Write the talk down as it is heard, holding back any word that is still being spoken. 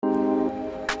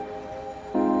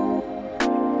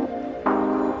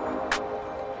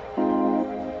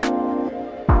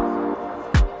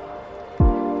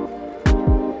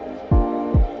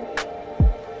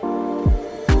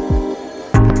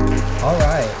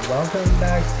welcome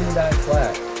back to That's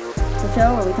Whack. The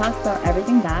show where we talk about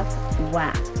everything that's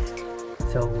whack.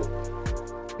 So,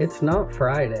 it's not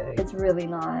Friday. It's really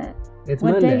not. It's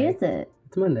What Monday. day is it?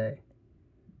 It's Monday.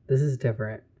 This is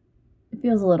different. It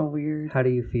feels a little weird. How do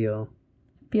you feel?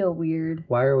 I feel weird.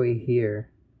 Why are we here?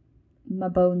 My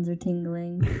bones are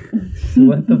tingling.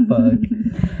 What the fuck?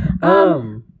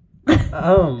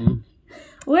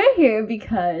 We're here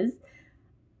because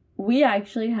we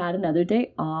actually had another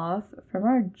day off from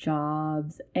our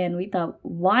jobs, and we thought,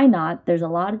 why not? There's a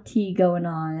lot of tea going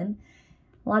on.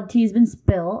 A lot of tea's been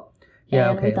spilt. Yeah,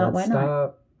 and okay, we thought, let's why not?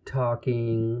 stop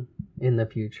talking in the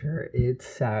future. It's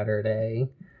Saturday,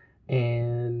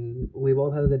 and we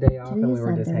both had the day off, Today and is we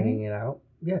were just Saturday? hanging it out.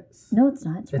 Yes. No, it's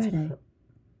not. It's Friday.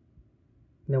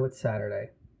 No, it's Saturday.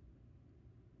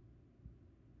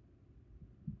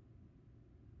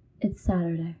 It's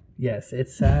Saturday. Yes,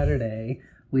 it's Saturday.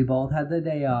 We both had the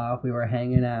day off. We were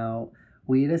hanging out.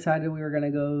 We decided we were going to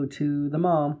go to the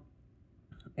mall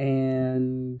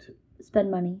and, Spend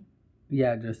money.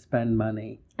 yeah, just spend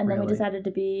money. And then we really. decided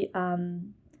to be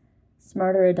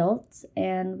smarter adults,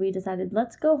 and we decided,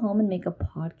 let's go home and make a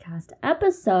podcast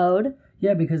episode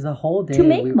Yeah, because the whole day... to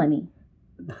make money.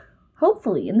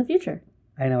 Hopefully, in the future.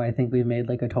 I know, I think we made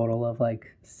like a total of like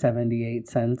 78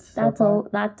 cents. That's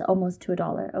That's almost to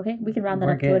 $1. Okay, we can round that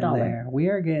We're up to getting $1. there. We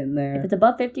are getting there. If it's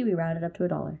above 50, we round it up to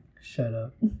 $1. Shut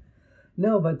up.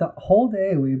 No, but the whole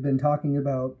day we've been talking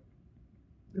about...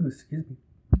 Ooh, excuse me.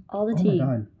 All the Oh my tea,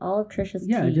 God. all of Trisha's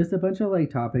Yeah, tea. just a bunch of like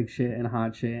topic shit and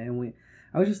hot shit, and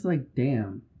I was just like,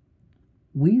 damn,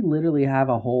 we literally have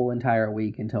a whole entire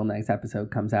week until next episode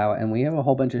comes out, and we have a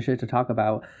whole bunch of shit to talk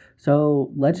about.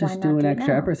 So let's Why just not do an do it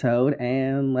extra now? episode,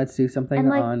 and let's do something And,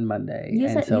 like, on Monday. you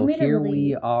And said- so you made it here really-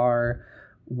 we are.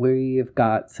 We've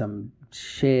got some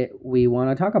shit we want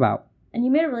to talk about. And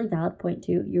you made a really valid point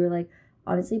too. You were like,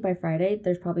 honestly, by Friday,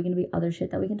 there's probably going to be other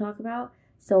shit that we can talk about.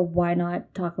 So why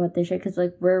not talk about this shit? Because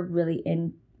like we're really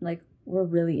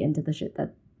into the shit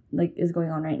that like is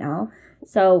going on right now.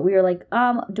 So we were like,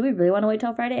 do we really want to wait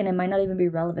till Friday? And it might not even be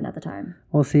relevant at the time.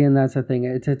 Well, see, and that's the thing.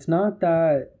 It's not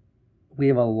that we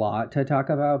have a lot to talk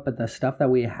about, but the stuff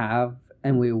that we have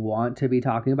and we want to be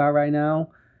talking about right now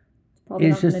Probably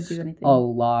is not going to just do anything. a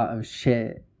lot of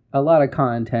shit, a lot of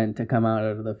content to come out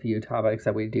of the few topics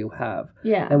that we do have,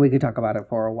 Yeah. and we could talk about it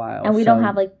for a while. And we don't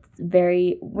have like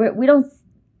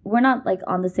we're not like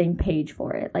on the same page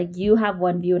for it. Like you have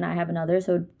one view and I have another,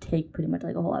 so it'd take pretty much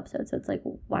like a whole episode. So it's like,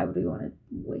 why would we want to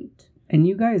wait? And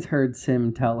you guys heard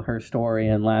Sim tell her story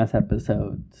in last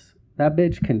episodes. That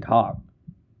bitch can talk.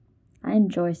 I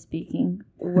enjoy speaking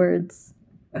words.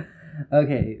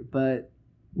 Okay, but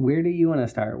where do you want to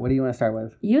start? What do you want to start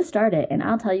with? You start it, and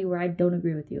I'll tell you where I don't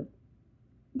agree with you.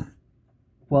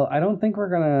 Well, I don't think we're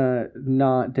gonna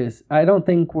not I don't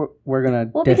think we're gonna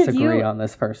Because disagree on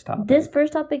this first topic. This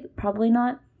first topic, probably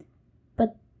not,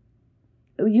 but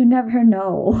you never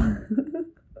know.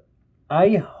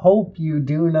 I hope you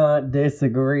do not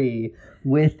disagree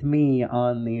with me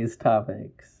on these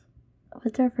topics.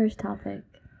 What's our first topic?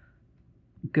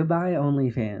 Goodbye,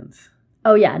 OnlyFans.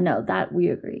 Oh yeah, no, that we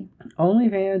agree.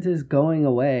 OnlyFans is going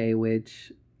away,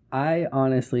 which I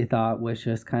honestly thought was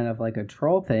just kind of like a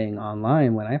troll thing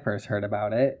online when I first heard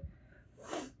about it.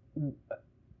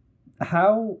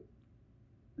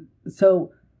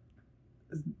 So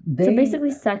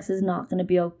basically, sex is not going to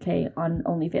be okay on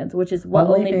OnlyFans, which is what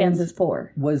OnlyFans is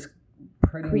for. Was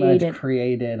pretty much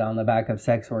created on the back of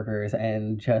sex workers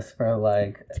and just for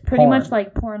like It's pretty porn. much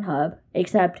like Pornhub,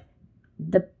 except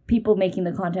the people making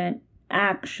the content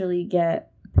actually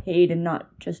get paid and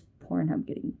not just Pornhub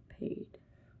getting paid.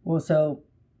 Well, so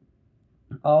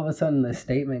all of a sudden this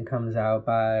statement comes out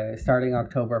by starting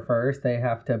October 1st, they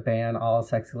have to ban all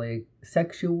sexually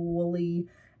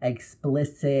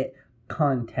explicit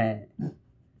content.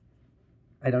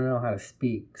 I don't know how to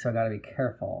speak, so I gotta be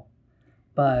careful.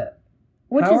 But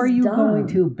how are you going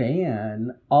to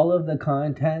ban all of the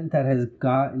content that has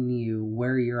gotten you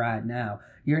where you're at now?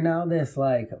 You're now this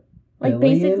like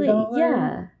basically, $1 billion?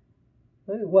 yeah.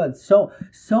 What? So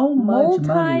much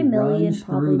money Multi-million, runs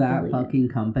probably through that billion. fucking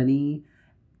company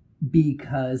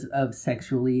because of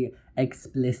sexually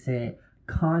explicit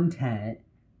content,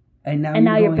 and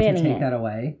now you're going to take that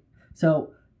away.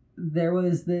 So there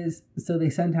was this. So they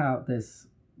sent out this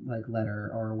like letter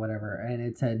or whatever, and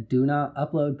it said, "Do not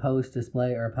upload, post,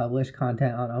 display, or publish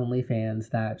content on OnlyFans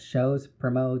that shows,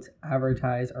 promotes,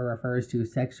 advertise, or refers to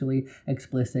sexually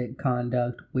explicit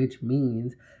conduct, which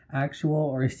means actual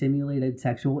or simulated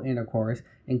sexual intercourse,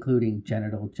 including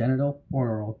genital,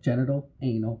 oral,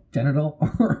 anal,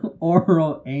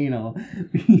 oral, anal.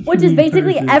 Which is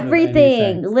basically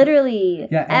everything. Literally.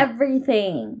 Yeah,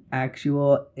 everything.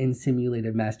 Actual and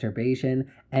simulated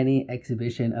masturbation, any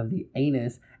exhibition of the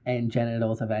anus and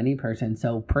genitals of any person.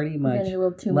 So pretty much... Getting a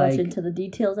little too much into the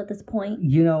details at this point.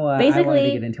 You know what? Basically, I wanted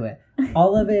to get into it.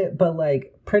 All of it, but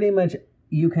like pretty much...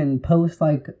 You can post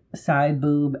like side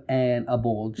boob and a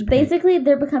bulge pic. Basically,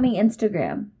 they're becoming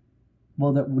Instagram.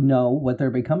 Well, no, what they're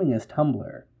becoming is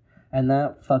Tumblr. And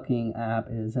that fucking app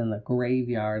is in the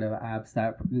graveyard of apps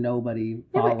that nobody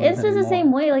follows but Insta's anymore. The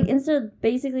same way. Like, Insta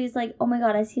basically is like, oh my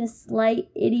god, I see a slight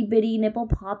itty bitty nipple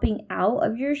popping out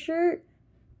of your shirt.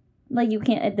 Like, you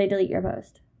can't, they delete your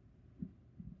post.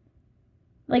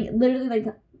 Like, literally,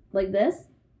 like this.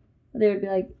 They would be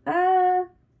like,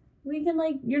 we can,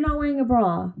 like, you're not wearing a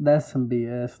bra. That's some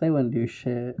BS. They wouldn't do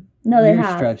shit. No, they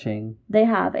have. Stretching. They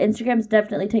have. Instagram's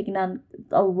definitely taken down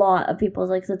a lot of people's,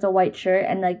 like, 'cause it's a white shirt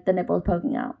and, like, the nipple is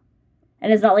poking out.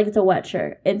 And it's not like it's a wet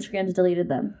shirt. Instagram's deleted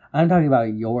them. I'm talking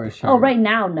about your shirt. Oh, right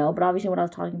now, no. But obviously when I was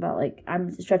talking about, like,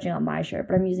 I'm stretching on my shirt.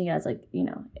 But I'm using it as, like, you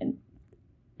know, an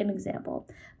example.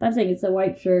 But I'm saying it's a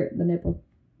white shirt, the nipple,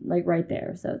 like, right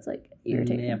there. So it's, like,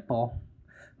 irritating. Nipple.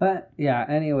 But, yeah,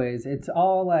 anyways, it's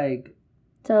all, like...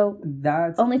 So,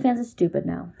 that's... OnlyFans is stupid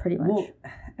now, pretty much. Well,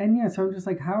 and yeah, so I'm just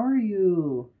like, how are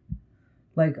you...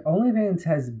 Like, OnlyFans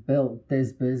has built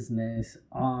this business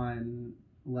on,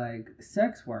 like,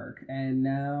 sex work. And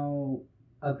now,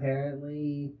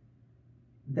 apparently,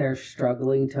 they're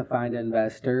struggling to find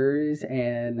investors.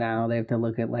 And now they have to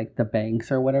look at, like, the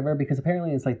banks or whatever. Because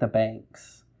apparently it's, like, the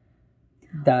banks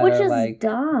that are, like,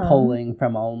 dumb. Pulling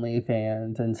from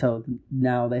OnlyFans. And so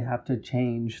now they have to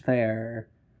change their...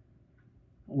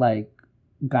 like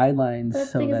guidelines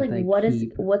so that like, they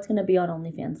what's gonna be on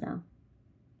OnlyFans now?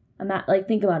 I'm not like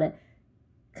think about it,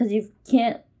 because you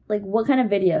can't like what kind of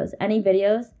videos? Any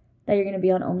videos that you're gonna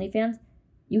be on OnlyFans,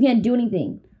 you can't do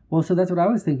anything. Well, so that's what I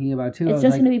was thinking about too. It's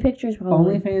just gonna be pictures.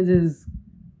 Probably OnlyFans is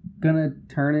gonna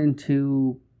turn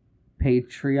into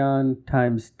Patreon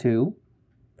times 2.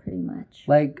 Pretty much.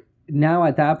 Like now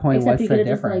at that point, except what's the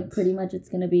difference? Just, like pretty much, it's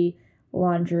gonna be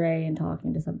lingerie and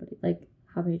talking to somebody like.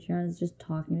 How Patreon is just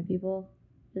talking to people,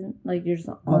 isn't like you're just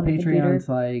on the computer. Patreon's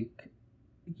like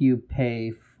you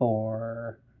pay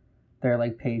for their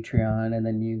like Patreon, and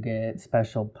then you get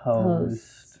special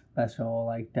posts, special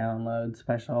like downloads,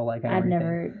 special like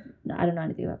everything. I don't know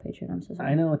anything about Patreon. I'm so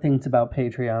sorry. I know things about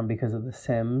Patreon because of The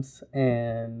Sims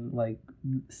and like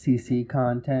CC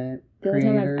content. The only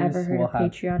time I've ever heard of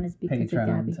Patreon is because of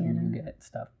Gabby Hanna. You get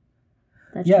stuff.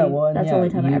 That's the only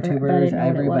time YouTubers,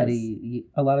 everybody,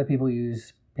 a lot of people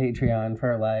use Patreon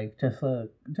for like just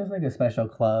like a special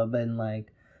club and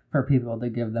like for people to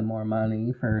give them more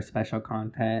money for special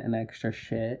content and extra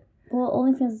shit. Well,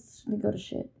 OnlyFans is gonna go to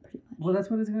shit pretty much. Well, that's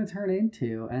what it's gonna turn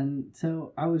into, and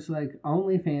so I was like,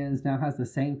 OnlyFans now has the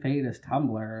same fate as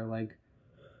Tumblr. Like,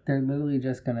 they're literally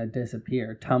just gonna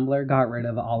disappear. Tumblr got rid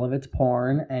of all of its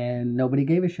porn, and nobody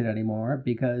gave a shit anymore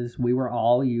because we were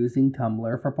all using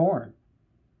Tumblr for porn.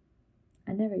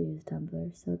 I never used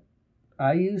Tumblr, so...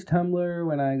 I used Tumblr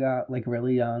when I got, like,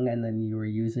 really young, and then you were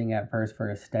using at first for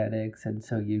aesthetics, and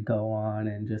so you'd go on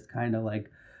and just kind of,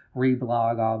 like,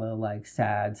 reblog all the, like,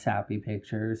 sad, sappy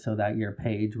pictures so that your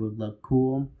page would look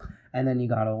cool. And then you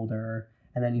got older,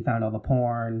 and then you found all the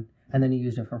porn, and then you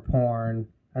used it for porn,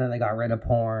 and then they got rid of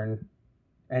porn,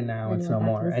 and now it's no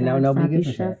more. And now nobody gives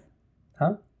a shit.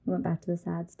 Huh? You went back to the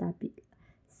sad, sappy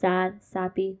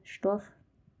stuff?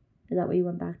 Is that what you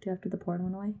went back to after the porn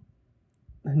went away?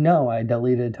 No, I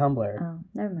deleted Tumblr. Oh,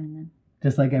 never mind then.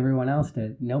 Just like everyone else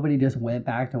did. Nobody just went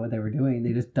back to what they were doing.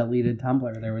 They just deleted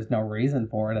Tumblr. There was no reason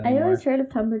for it anymore. I always heard of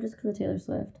Tumblr just because of Taylor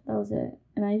Swift. That was it.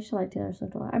 And I used to like Taylor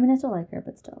Swift a lot. I mean, I still like her,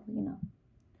 but still, you know.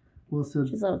 Well, so...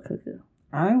 she's a little cuckoo.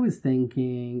 I was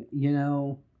thinking, you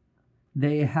know,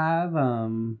 they have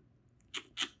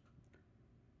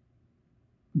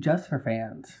Just for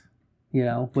Fans, you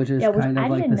know, which is kind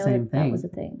of like the same thing. That was a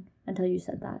thing until you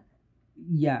said that.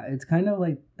 Yeah, it's kind of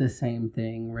like the same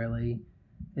thing, really.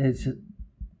 It's just,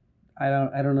 I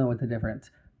don't know what the difference.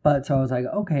 But so I was like,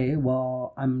 okay,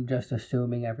 well, I'm just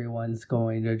assuming everyone's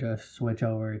going to just switch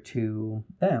over to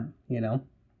them, you know,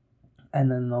 and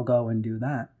then they'll go and do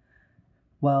that.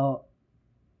 Well,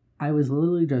 I was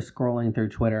literally just scrolling through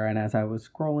Twitter, and as I was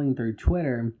scrolling through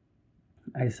Twitter,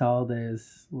 I saw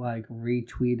this like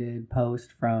retweeted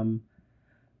post from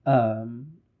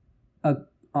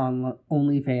on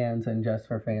OnlyFans and Just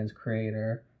for Fans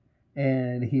creator,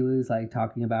 and he was like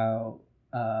talking about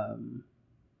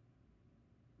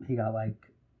he got like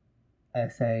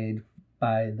essayed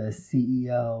by the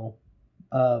CEO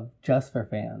of Just for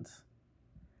Fans.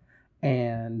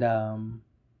 And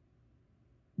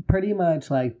pretty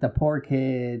much like the poor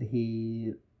kid,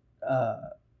 he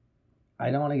I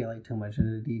don't want to get like too much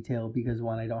into detail because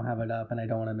one, I don't have it up and I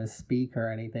don't want to misspeak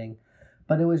or anything,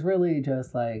 but it was really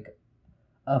just like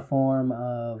a form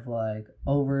of like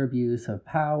over abuse of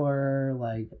power,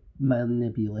 like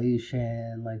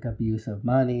manipulation, like abuse of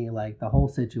money, like the whole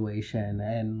situation.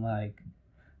 And like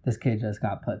this kid just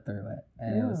got put through it,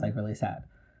 and it was like really sad.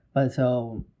 But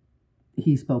so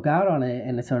he spoke out on it,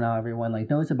 and so now everyone like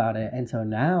knows about it, and so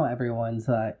now everyone's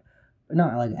like,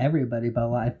 not like everybody,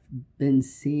 but I've been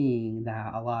seeing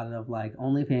that a lot of like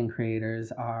OnlyFans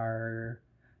creators are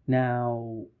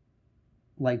now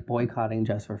like boycotting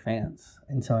Just for Fans.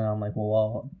 And so I'm like,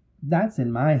 well, that's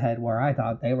in my head where I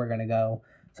thought they were gonna go.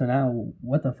 So now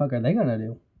what the fuck are they gonna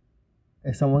do?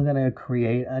 Is someone gonna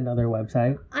create another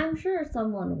website? I'm sure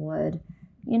someone would,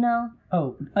 you know?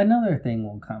 Oh, another thing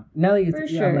will come. Now that you for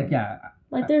sure. I'm like, yeah.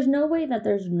 Like there's no way that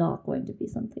there's not going to be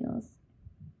something else.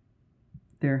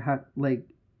 Like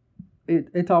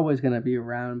it's always gonna be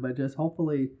around, but just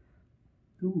hopefully.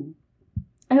 Ooh.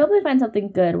 I hope they find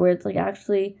something good where it's like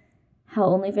actually how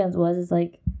OnlyFans was is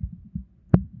like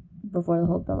before the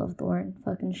whole Bella Thorne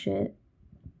fucking shit.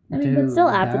 I mean, but still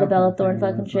after the Bella Thorne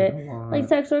fucking shit, like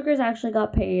sex workers actually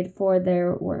got paid for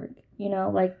their work. You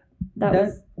know, like that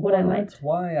was what I liked. That's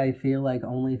why I feel like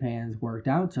OnlyFans worked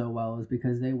out so well, is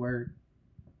because they were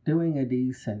doing a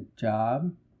decent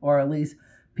job, or at least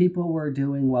people were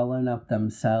doing well enough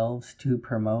themselves to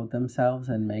promote themselves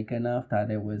and make enough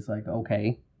that it was like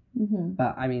okay. Mm-hmm.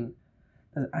 But I mean,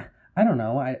 I don't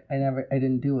know. I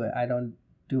didn't do it. I don't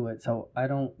do it, so I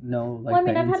don't know like. Well, I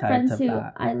mean, I've had friends who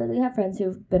I literally have friends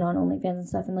who've been on OnlyFans and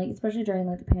stuff, and like especially during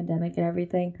like the pandemic and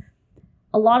everything.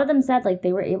 A lot of them said like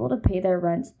they were able to pay their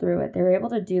rents through it. They were able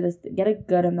to do this, get a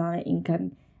good amount of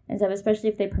income and stuff, especially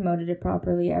if they promoted it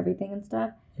properly, everything and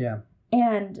stuff. Yeah.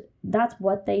 And that's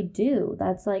what they do.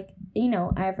 That's like, you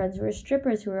know, I have friends who are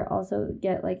strippers who are also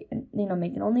get like, you know,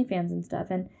 making OnlyFans and stuff.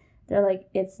 And they're like,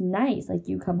 it's nice. Like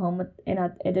you come home with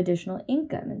an additional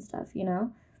income and stuff, you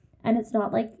know? And it's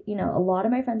not like, you know, a lot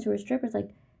of my friends who are strippers,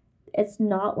 like, it's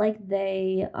not like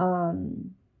they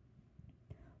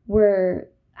were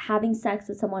having sex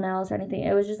with someone else or anything.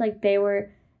 It was just like they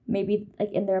were maybe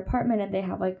like in their apartment and they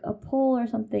have like a pool or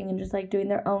something and just like doing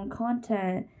their own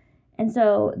content. And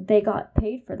so they got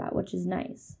paid for that, which is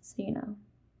nice. So, you know,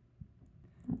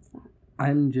 that's that.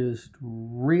 I'm just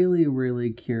really,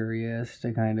 really curious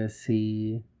to kind of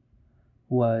see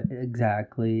what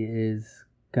exactly is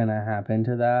going to happen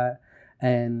to that.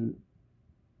 And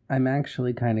I'm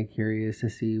actually kind of curious to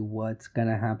see what's going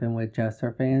to happen with Just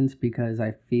for Fans, because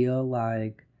I feel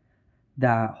like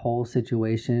that whole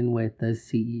situation with the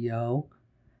CEO,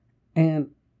 and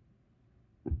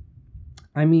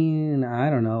I mean, I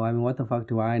don't know. I mean, what the fuck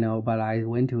do I know? But I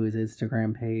went to his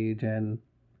Instagram page and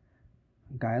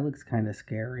the guy looks kind of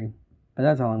scary. But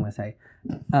that's all I'm going to say.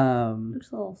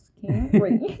 Looks a little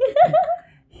scary.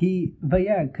 But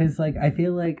yeah, because like, I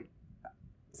feel like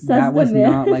that was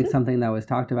not like something that was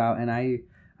talked about. And I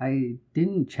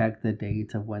didn't check the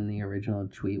dates of when the original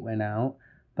tweet went out.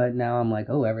 But now I'm like,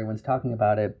 oh, everyone's talking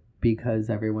about it because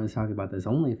everyone's talking about this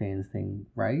OnlyFans thing,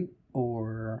 right?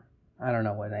 Or I don't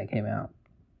know when that came out.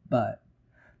 But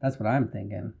that's what I'm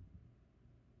thinking.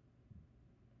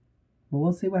 But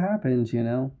we'll see what happens, you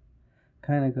know?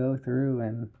 Kind of go through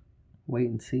and wait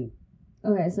and see.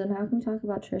 Okay, so now can we talk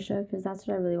about Trisha? Because that's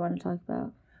what I really want to talk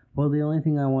about. Well, the only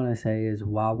thing I want to say is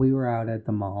while we were out at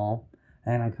the mall,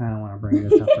 and I kind of want to bring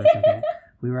this up for a second.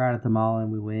 We were out at the mall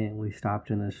and we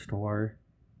stopped in the store.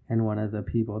 And one of the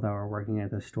people that were working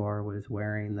at the store was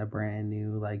wearing the brand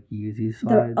new, like, Yeezy slides.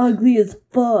 They're ugly as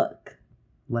fuck.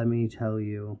 Let me tell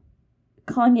you.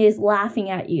 Kanye is laughing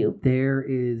at you. There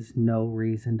is no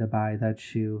reason to buy that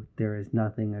shoe. There is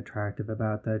nothing attractive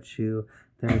about that shoe.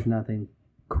 There is nothing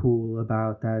cool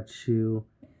about that shoe.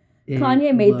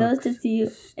 Kanye made those to see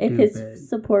if his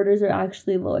supporters are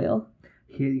actually loyal.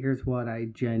 Here's what I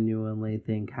genuinely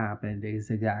think happened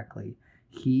exactly.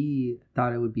 He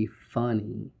thought it would be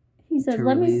funny. He says,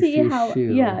 let me see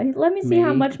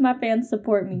how much my fans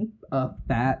support me. A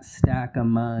fat stack of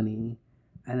money.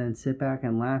 And then sit back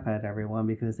and laugh at everyone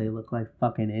because they look like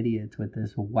fucking idiots with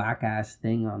this whack-ass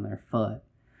thing on their foot.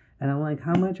 And I'm like,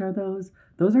 how much are those?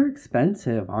 Those are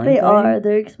expensive, aren't they? They are.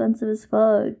 They're expensive as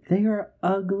fuck. They are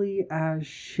ugly as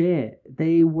shit.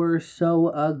 They were so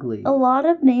ugly. A lot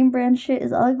of name brand shit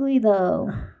is ugly,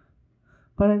 though.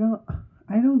 But I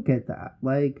don't get that.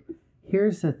 Like,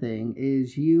 here's the thing,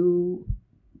 is you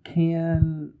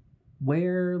can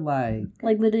Where, like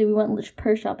literally, we went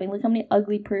purse shopping. Look how many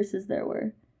ugly purses there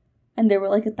were. And they were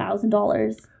like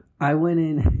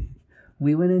 $1,000.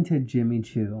 We went into Jimmy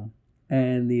Choo,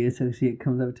 and the associate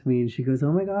comes up to me and she goes,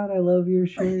 "Oh my God, I love your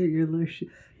shirt.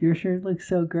 Your shirt looks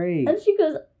so great." And she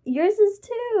goes, "Yours is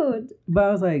too." But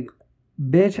I was like,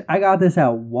 "Bitch, I got this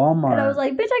at Walmart." And I was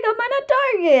like, "Bitch, I got mine at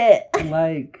Target."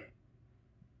 Like.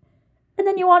 And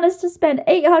then you want us to spend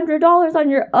 $800 on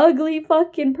your ugly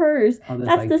fucking purse.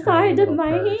 That's the size of my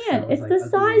hand. It's the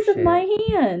size of my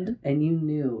hand. And you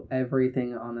knew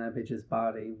everything on that bitch's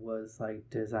body was like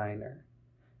designer.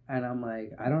 And I'm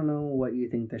like, I don't know what you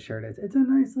think the shirt is. It's a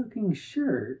nice looking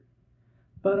shirt.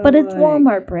 But it's like,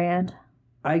 Walmart brand.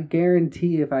 I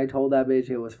guarantee if I told that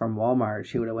bitch it was from Walmart,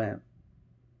 she would have went.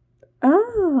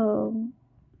 Oh.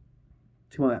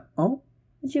 She went, oh.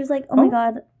 And she was like, oh my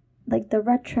God. Like the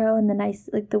retro and the nice,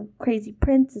 like the crazy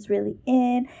prints is really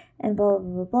in, and blah, blah,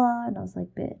 blah, blah. And I was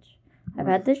like, bitch, I've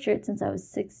had this shirt since I was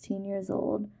 16 years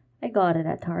old. I got it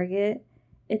at Target.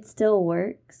 It still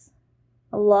works.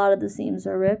 A lot of the seams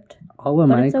are ripped. All of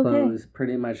my clothes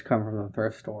pretty much come from the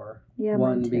thrift store. Yeah,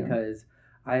 one, because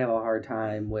I have a hard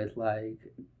time with like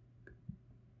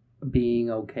being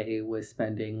okay with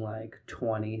spending like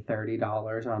 $20,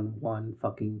 $30 on one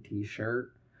fucking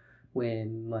t-shirt.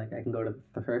 When, like, I can go to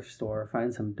the thrift store,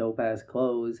 find some dope-ass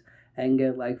clothes, and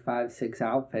get, like, 5-6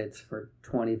 outfits for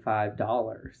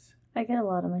 $25. I get a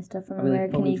lot of my stuff from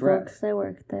American Eagle because I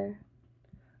work there.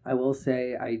 I will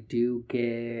say I do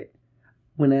get...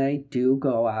 When I do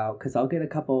go out, because I'll get a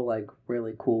couple, like,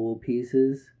 really cool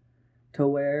pieces to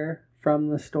wear from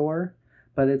the store,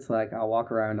 but it's like, I'll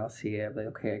walk around, I'll see it, like,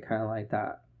 okay, I kind of like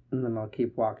that. And then I'll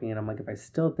keep walking, and I'm like, if I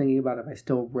still thinking about it, if I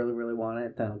still really, really want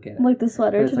it, then I'll get it. Like the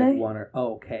sweater today? Like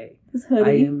okay. This hoodie?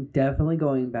 I am definitely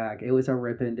going back. It was a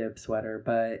rip and dip sweater,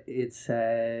 but it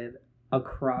said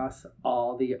across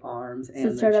all the arms and the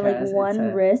chest. So it started like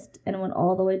one wrist and went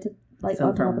all the way to like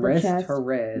on top of the chest. So from wrist to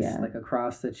wrist, like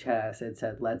across the chest, it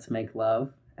said, "Let's make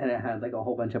love." And it had like a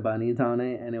whole bunch of bunnies on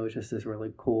it, and it was just this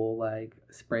really cool, like,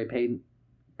 spray paint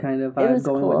kind of vibe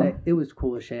going with it. It was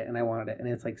cool as shit, and I wanted it. And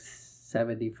it's like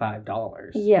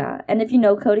 $75. Yeah, and if you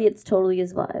know Cody, it's totally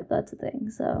his vibe. That's the thing.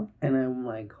 So. And I'm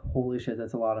like, holy shit,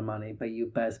 that's a lot of money. But you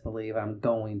best believe I'm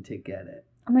going to get it.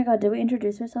 Oh my God, did we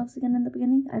introduce ourselves again in the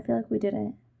beginning? I feel like we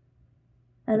didn't.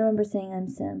 I don't remember saying I'm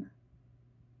Sim.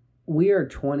 We are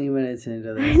 20 minutes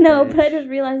into this. I know, but I just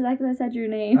realized that because I said your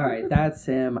name. All right, that's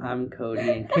Sim. I'm Cody.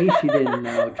 In case you didn't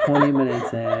know, 20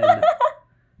 minutes in,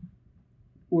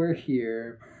 we're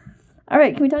here. All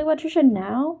right, can we talk about Trisha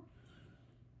now?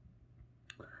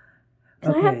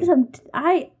 Okay.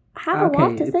 I have a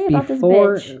lot to say about this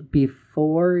bitch.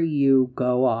 Before you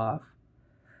go off,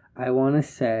 I want to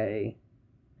say...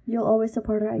 You'll always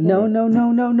support her, No.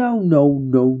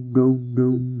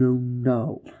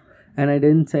 And I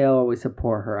didn't say I'll always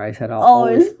support her. I said I'll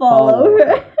always follow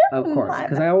her. Of course,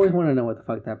 because I always want to know what the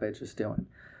fuck that bitch is doing.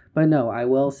 But no, I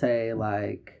will say,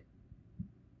 like...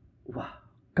 Wow,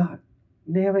 God,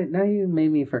 damn it, now you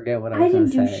made me forget what I was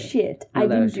going to say. I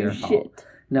didn't do shit.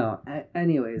 No,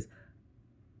 anyways,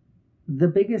 the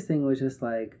biggest thing was just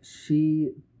like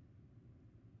she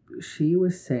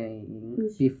was saying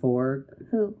before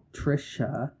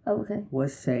Trisha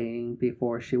was saying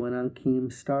before she went on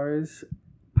Keemstar's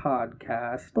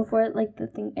podcast. Before the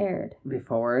thing aired.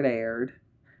 Before it aired,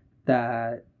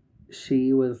 that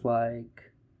she was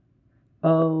like,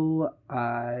 oh,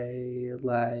 I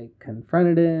like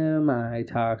confronted him, I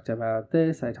talked about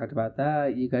this, I talked about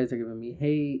that, you guys are giving me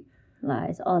hate.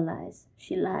 Lies, all lies.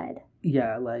 She lied.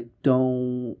 Yeah, like,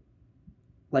 don't,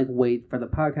 like, wait for the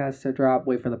podcast to drop,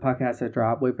 The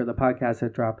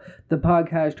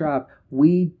podcast dropped.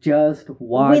 We just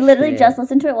watched it. We literally just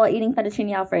listened to it while eating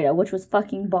fettuccine alfredo, which was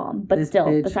fucking bomb. But this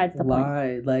still, besides the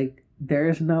point. Like,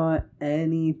 there's not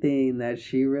anything that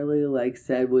she really, like,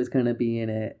 said was going to be in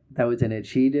it that was in it.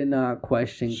 She did not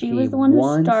question She was the one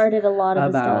who started a lot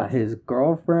of the stuff. About his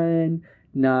girlfriend,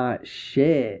 not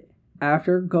shit.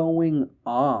 After going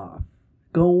off,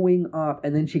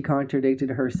 and then she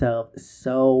contradicted herself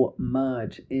so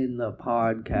much in the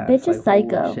podcast. Bitch is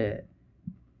psycho. Shit.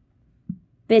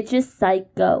 Bitch is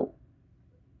psycho.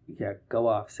 Yeah, go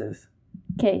off, sis.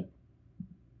 Okay.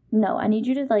 No, I need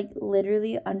you to, like,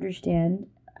 literally understand,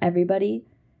 everybody.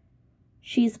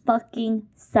 She's fucking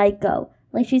psycho.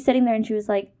 Like, she's sitting there and she was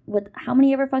like, with how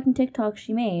many ever fucking TikToks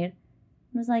she made, and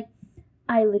was like,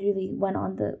 I literally went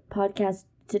on the podcast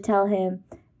to tell him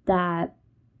that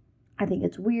I think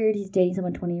it's weird he's dating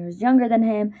someone 20 years younger than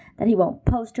him, that he won't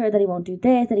post her, that he won't do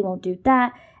this, that he won't do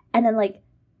that. And then, like,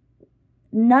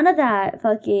 none of that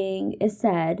fucking is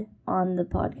said on the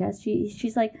podcast.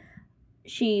 She's like,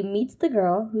 she meets the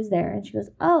girl who's there, and she goes,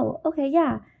 "Oh, okay,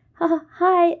 yeah,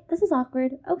 hi, this is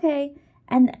awkward, okay,"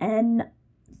 and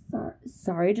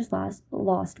sorry, just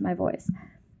lost my voice,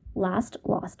 lost.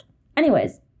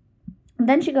 Anyways,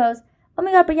 then she goes, "Oh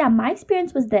my god, but yeah, my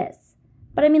experience was this."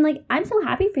 But I mean, like, I'm so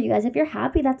happy for you guys. If you're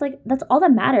happy, that's all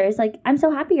that matters. Like, I'm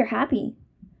so happy you're happy.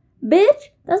 Bitch,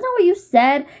 that's not what you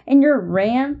said in your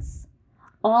rants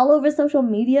all over social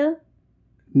media.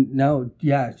 No,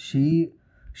 yeah, she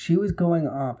was going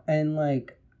off, and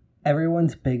like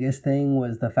everyone's biggest thing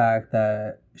was the fact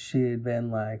that she had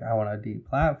been like, I want to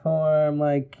deplatform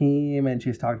like Keem, and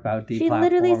she's talked about deplatforming. She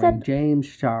literally said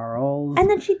James Charles, and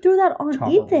then she threw that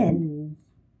on Ethan.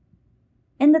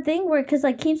 And the thing where, because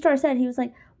like Keemstar said, he was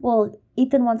like, well,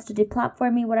 Ethan wants to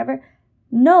deplatform me, whatever.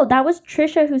 No, that was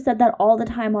Trisha who said that all the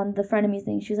time on the Frenemies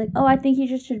thing. She was like, oh, I think he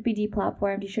just should be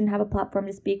deplatformed. He shouldn't have a platform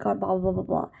to speak on, blah, blah, blah,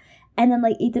 blah. And then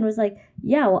like Ethan was like,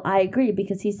 yeah, well, I agree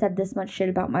because he said this much shit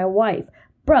about my wife.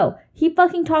 Bro, he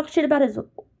fucking talked shit about his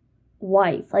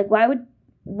wife. Like,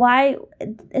 why,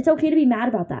 it's okay to be mad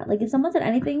about that. Like, if someone said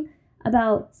anything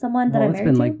about someone that I'm married to.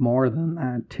 It's been like more than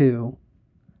that too.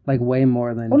 Like way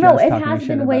more than. Well, no, it has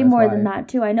been way more than that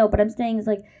too. I know, but I'm saying is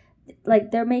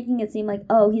like they're making it seem like,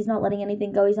 oh, he's not letting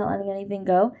anything go. He's not letting anything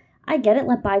go. I get it.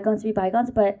 Let bygones be bygones,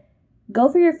 but go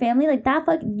for your family. Like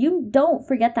that. You don't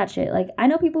forget that shit. Like I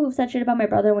know people who've said shit about my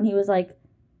brother when he was like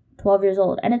 12 years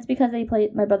old, and it's because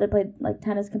my brother played like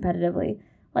tennis competitively.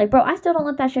 Like, bro, I still don't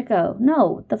let that shit go.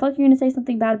 No, the fuck you're gonna say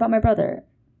something bad about my brother?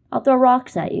 I'll throw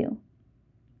rocks at you.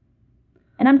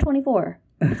 And I'm 24.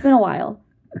 It's been a while.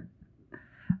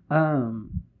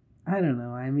 I don't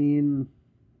know. I mean,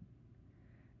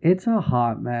 it's a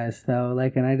hot mess though.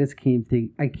 Like, and I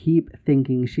keep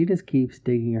thinking she just keeps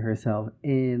digging herself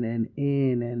in and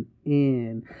in and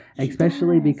in,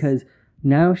 especially because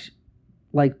now,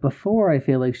 like before, I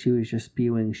feel like she was just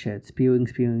spewing shit, spewing,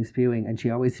 and she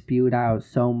always spewed out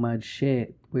so much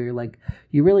shit where like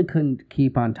you really couldn't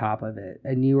keep on top of it,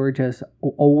 and you were just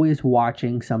always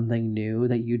watching something new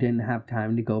that you didn't have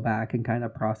time to go back and kind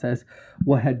of process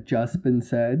what had just been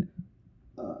said.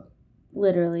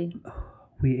 Literally,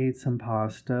 we ate some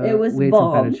pasta. It was we ate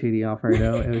bomb. some fettuccine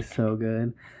alfredo. It was so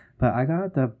good, but I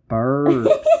got the burps.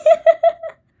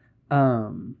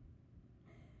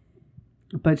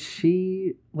 But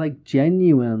she like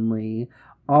genuinely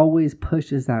always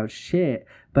pushes out shit,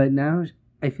 but now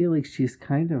I feel like she's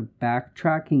kind of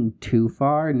backtracking too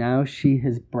far. Now she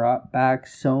has brought back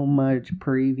so much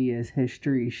previous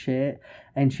history shit,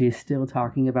 and she's still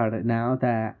talking about it now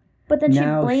that. But then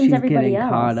now she blames everybody else. She's getting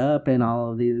caught up in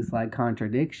all of these like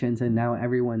contradictions, and now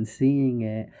everyone's seeing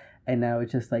it, and now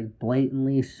it's just like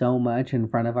blatantly so much in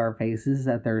front of our faces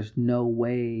that there's no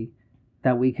way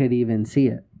that we could even see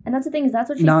it. And that's the thing, is that's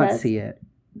what she says. Not see it.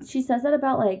 She says that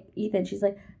about like Ethan. She's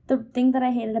like, the thing that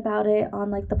I hated about it on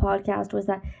like the podcast was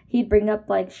that he'd bring up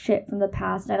like shit from the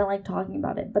past, and I don't like talking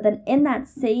about it. But then in that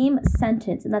same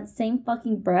sentence, in that same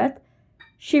fucking breath,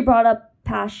 she brought up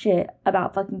past shit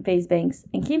about fucking FaZe Banks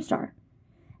and Keemstar.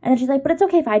 And then she's like, but it's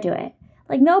okay if I do it.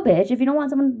 Like, no, bitch, if you don't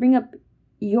want someone to bring up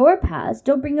your past,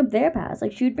 don't bring up their past.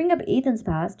 Like, she would bring up Ethan's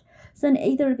past, so then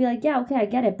Ethan would be like, yeah, okay, I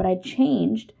get it, but I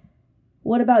changed.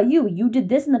 What about you? You did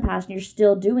this in the past and you're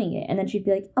still doing it. And then she'd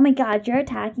be like, oh my god, you're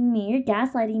attacking me, you're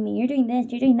gaslighting me, you're doing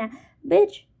this, you're doing that.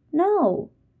 Bitch, no.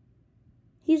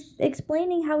 He's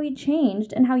explaining how he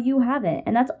changed and how you haven't.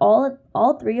 And that's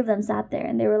all three of them sat there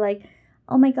and they were like,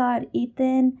 oh my god,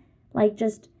 Ethan, like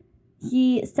just,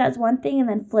 he says one thing and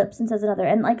then flips and says another.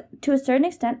 And like, to a certain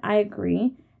extent, I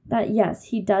agree that yes,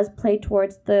 he does play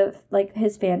towards like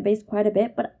his fan base quite a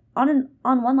bit. But on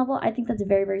one level, I think that's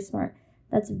very, very smart.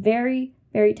 That's very,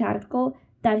 very tactical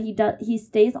that he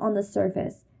stays on the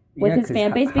surface with his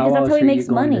fan base because that's how he makes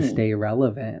money. To stay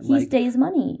relevant. He stays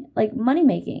money. Like money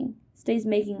making. Stays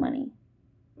making money.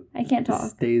 I can't talk.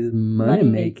 Stays money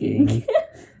making.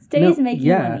 Stays making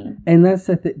money. And that's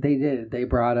they did. They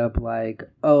brought up like,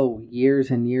 oh,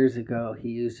 years and years ago he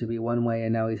used to be one way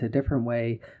and now he's a different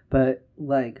way. But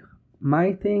like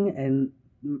my thing, and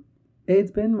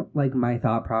it's been like my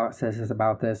thought processes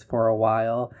about this for a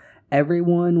while.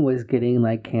 Everyone was getting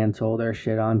like canceled or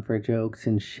shit on for jokes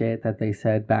and shit that they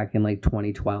said back in like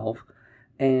 2012.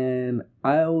 And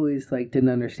I always like didn't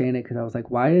understand it because I was like,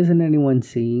 why isn't anyone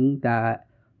seeing that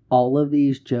all of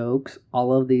these jokes,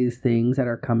 all of these things that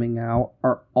are coming out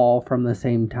are all from the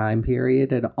same time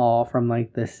period and all from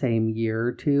like the same year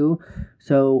or two?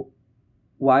 So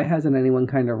why hasn't anyone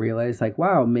kind of realized, like,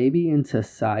 wow, maybe in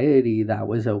society that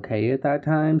was okay at that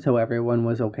time, so everyone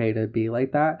was okay to be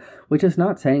like that? Which is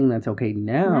not saying that's okay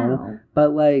now,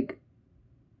 but, like,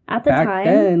 at the time,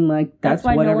 then, like, that's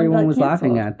what everyone was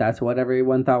laughing at. That's what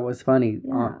everyone thought was funny.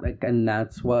 Yeah. And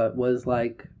that's what was,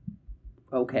 like,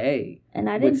 okay. And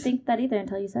I didn't think that either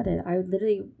until you said it. I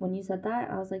literally, when you said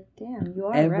that, I was like, damn, you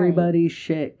are everybody's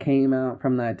shit came out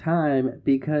from that time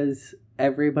because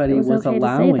everybody was okay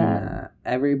allowing that.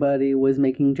 Everybody was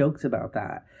making jokes about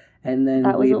that. And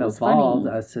then we've evolved.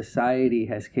 A society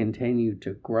has continued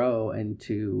to grow and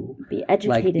to be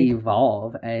educated, like,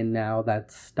 evolve. And now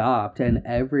that's stopped, and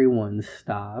everyone's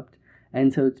stopped.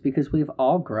 And so it's because we've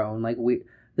all grown. Like,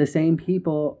 the same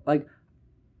people, like,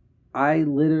 I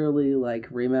literally, like,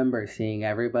 remember seeing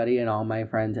everybody and all my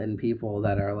friends and people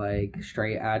that are, like,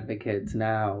 straight advocates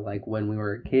now, like, when we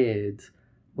were kids,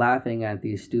 laughing at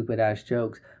these stupid-ass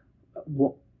jokes.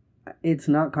 Well, it's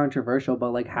not controversial, but,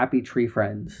 like, Happy Tree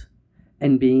Friends.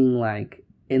 And being, like,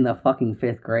 in the fucking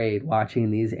 5th grade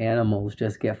watching these animals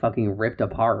just get fucking ripped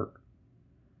apart.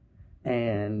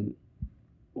 And,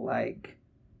 like,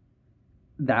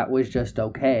 that was just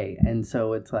okay. And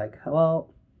so it's like,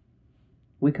 well,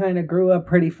 we kind of grew up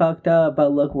pretty fucked up,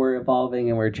 but look, we're evolving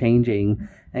and we're changing.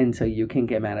 And so you can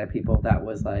get mad at people that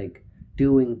was, like,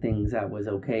 doing things that was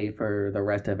okay for the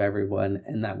rest of everyone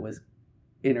and that was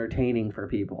entertaining for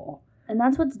people. And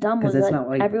that's what's dumb was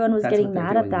like everyone was getting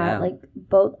mad at that. Now. Like,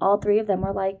 all three of them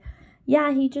were like,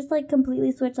 yeah, he just, like,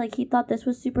 completely switched. Like, he thought this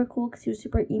was super cool because he was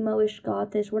super emo-ish,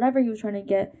 gothish, whatever he was trying to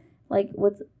get, like,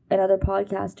 with another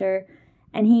podcaster.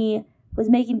 And he was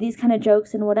making these kind of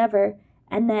jokes and whatever.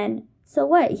 And then, so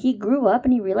what? He grew up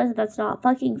and he realized that that's not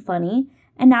fucking funny.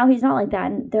 And now he's not like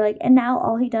that. And they're like, and now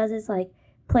all he does is, like,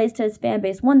 plays to his fan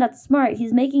base. One, that's smart.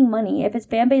 He's making money. If his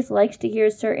fan base likes to hear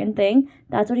a certain thing,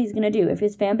 that's what he's gonna do. If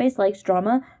his fan base likes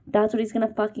drama, that's what he's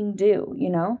gonna fucking do, you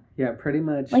know? Yeah, pretty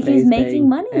much. Like, he's making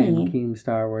money. And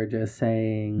Keemstar were just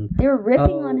saying... They were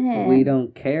ripping on him. We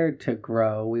don't care to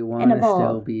grow. We want to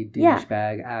still be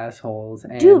douchebag assholes.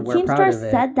 And dude, we're proud of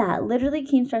it. said that. Literally,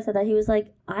 Keemstar said that. He was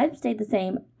like, I've stayed the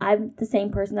same. I'm the same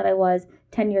person that I was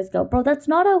 10 years ago. Bro, that's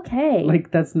not okay.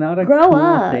 Like, that's not a Grow cool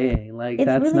up. thing. Like, it's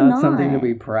that's really not something to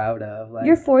be proud of. Like,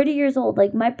 you're 40 years old.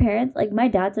 Like, my parents, like, my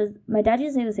dad used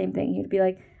to say the same thing. He'd be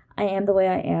like, I am the way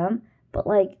I am. But,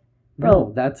 like, bro,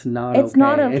 no, that's not it's okay.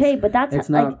 Not okay, but that's... It's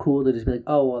not cool to just be like,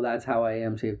 oh, well, that's how I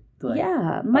am. So, like,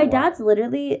 yeah, my dad's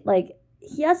literally, like,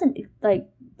 he hasn't, like,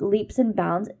 leaps and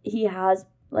bounds. He hasn't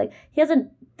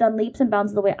done leaps and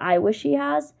bounds the way I wish he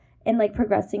has. And, like,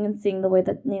 progressing and seeing the way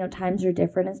that, you know, times are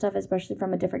different and stuff, especially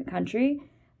from a different country.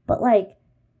 But, like,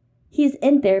 he's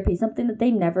in therapy, something that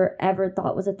they never, ever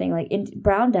thought was a thing. Like,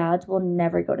 brown dads will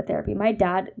never go to therapy. My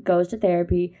dad goes to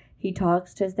therapy. He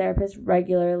talks to his therapist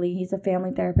regularly. He's a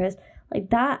family therapist. Like,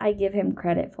 that I give him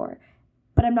credit for.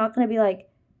 But I'm not going to be like...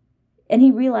 And he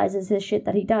realizes his shit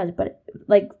that he does. But,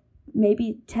 like,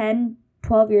 maybe 10,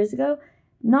 12 years ago,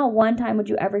 not one time would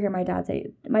you ever hear my dad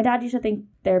say... My dad used to think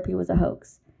therapy was a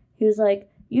hoax. He was like,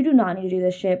 you do not need to do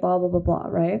this shit, blah, blah, blah, blah,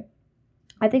 right?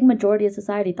 I think majority of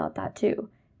society thought that too.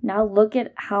 Now look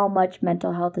at how much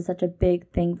mental health is such a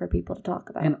big thing for people to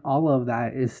talk about. And all of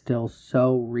that is still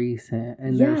so recent.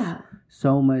 And there's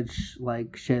so much,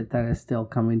 like, shit that is still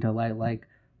coming to light. Like,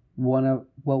 one of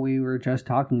what we were just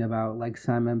talking about, like,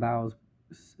 Simone Biles.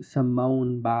 Simon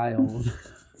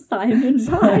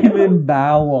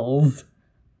Bowles.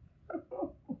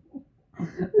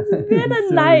 It's been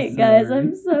a night, guys.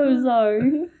 I'm so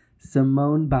sorry.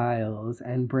 Simone Biles,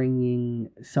 and bringing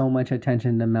so much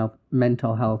attention to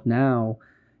mental health now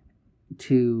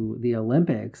to the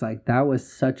Olympics. Like, that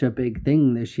was such a big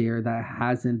thing this year that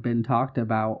hasn't been talked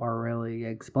about or really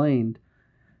explained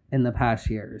in the past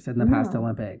years, in the past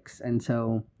Olympics. And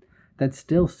so that's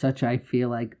still such, I feel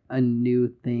like, a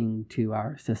new thing to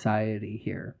our society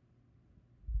here.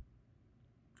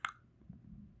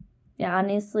 Yeah,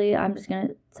 honestly, I'm just gonna...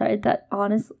 Sorry, that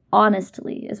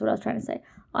honestly is what I was trying to say.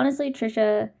 Honestly,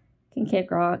 Trisha can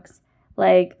kick rocks.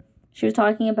 Like, she was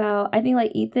talking about... I think,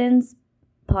 like, Ethan's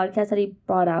podcast that he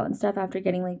brought out and stuff after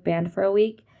getting, like, banned for a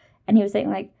week. And he was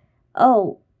saying, like,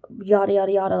 oh, yada,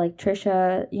 yada, yada. Like,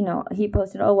 Trisha, you know, he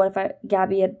posted, oh, what if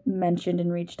Gabby had mentioned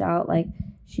and reached out, like,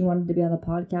 she wanted to be on the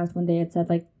podcast when they had said,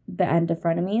 like, the end of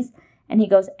frenemies. And he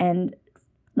goes, and,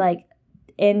 like...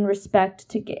 in respect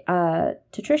to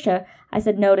Trisha, I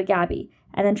said no to Gabby.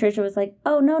 And then Trisha was like,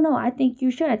 oh, no, I think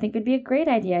you should. I think it'd be a great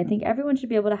idea. I think everyone should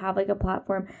be able to have, like, a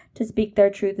platform to speak their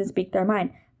truth and speak their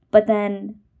mind. But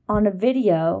then on a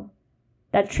video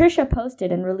that Trisha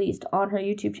posted and released on her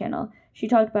YouTube channel, she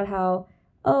talked about how,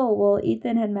 oh, well,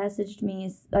 Ethan had messaged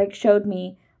me, like, showed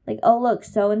me, like, oh, look,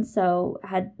 so-and-so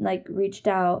had, like, reached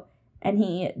out and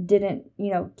he didn't,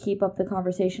 you know, keep up the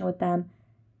conversation with them.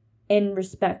 in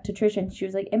respect to Trisha. And she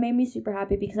was like, it made me super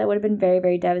happy because I would have been very,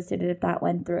 very devastated if that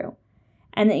went through.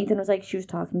 And then Ethan was like, she was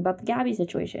talking about the Gabby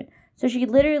situation. So she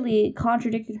literally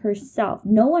contradicted herself.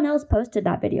 No one else posted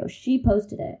that video. She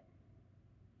posted it.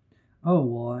 Oh,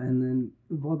 well, and then,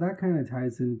 well, that kind of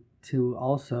ties into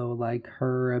also, like,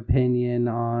 her opinion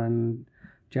on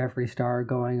Jeffree Star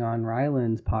going on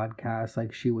Ryland's podcast.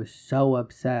 Like, she was so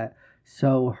upset,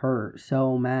 so hurt,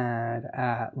 so mad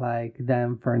at, like,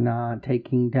 them for not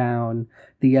taking down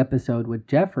the episode with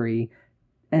Jeffree,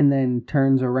 and then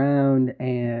turns around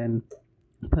and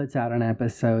puts out an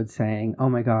episode saying, oh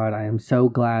my God, I am so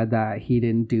glad that he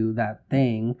didn't do that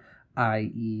thing,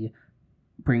 i.e.,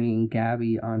 bringing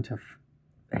Gabby onto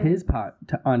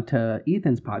onto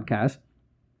Ethan's podcast,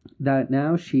 that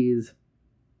now she's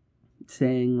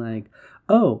saying like,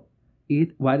 oh,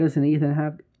 why doesn't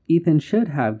Ethan should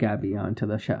have Gabby onto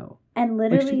the show? And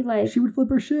literally, she would flip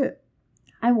her shit.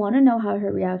 I want to know how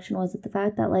her reaction was at the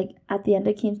fact that, like, at the end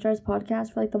of Keemstar's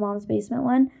podcast for, like, the Mom's Basement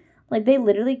one, like, they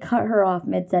literally cut her off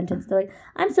mid-sentence. They're like,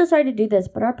 I'm so sorry to do this,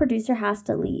 but our producer has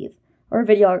to leave. Or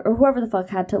video, or whoever the fuck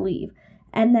had to leave.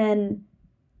 And then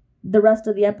the rest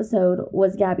of the episode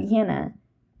was Gabby Hanna.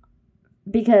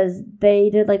 Because they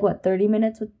did, like, 30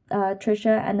 minutes with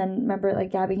Trisha. And then, remember,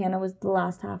 like, Gabby Hanna was the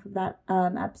last half of that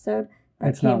episode.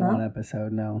 It's not one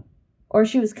episode, no. Or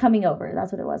she was coming over.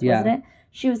 That's what it was, wasn't it?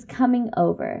 She was coming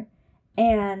over.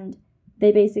 And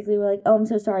they basically were like, oh, I'm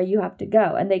so sorry, you have to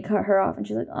go. And they cut her off. And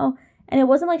she's like, oh. And it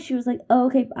wasn't like she was like, oh,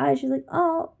 okay, bye. She's like,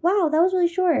 oh, wow, that was really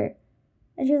short.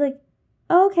 And she was like,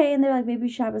 oh, okay. And they're like, maybe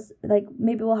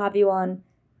maybe we'll have you on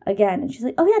again. And she's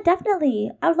like, oh, yeah, definitely.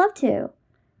 I would love to.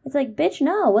 It's like, bitch,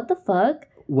 no. What the fuck?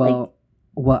 Well, like,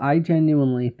 what I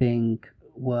genuinely think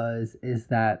is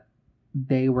that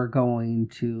they were going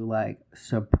to, like,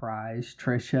 surprise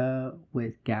Trisha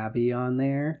with Gabby on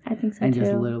there. I think so, and too.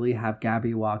 Just literally have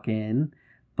Gabby walk in.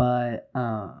 But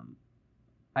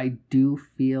I do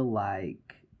feel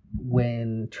like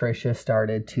when Trisha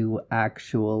started to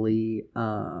actually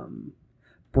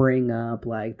bring up,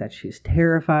 like, that she's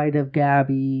terrified of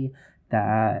Gabby,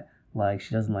 that, like,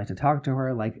 she doesn't like to talk to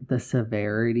her, like, the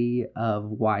severity of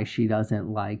why she doesn't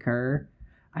like her,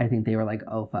 I think they were like,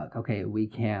 oh, fuck, okay, we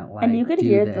can't, like, and you could do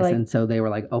hear this. And so they were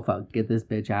like, oh, fuck, get this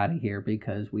bitch out of here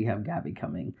because we have Gabby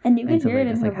coming. And you could hear it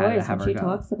in her voice when she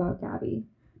talks about Gabby.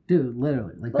 Dude,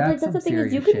 literally. Like, that's the thing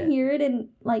is, you can hear it in,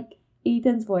 like,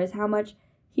 Ethan's voice, how much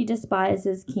he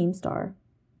despises Keemstar.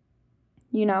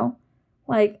 You know?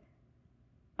 Like,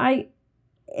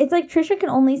 it's like Trisha can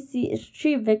only see,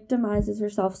 she victimizes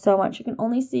herself so much. She can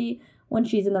only see when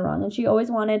she's in the wrong. And she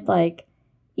always wanted, like,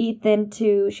 Ethan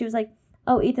to, she was like,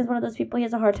 oh, Ethan's one of those people, he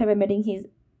has a hard time admitting he's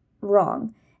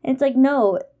wrong. And it's like,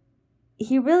 no,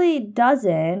 he really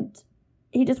doesn't.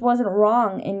 He just wasn't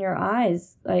wrong in your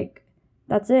eyes. Like,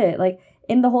 that's it. Like,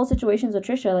 in the whole situations with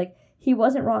Trisha, like, he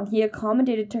wasn't wrong. He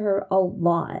accommodated to her a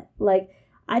lot. Like,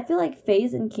 I feel like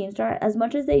FaZe and Keemstar, as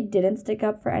much as they didn't stick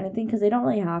up for anything, because they don't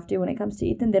really have to when it comes to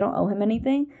Ethan, they don't owe him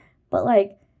anything, but,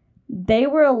 like, they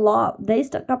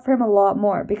stuck up for him a lot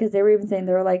more, because they were even saying,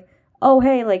 they were like, oh,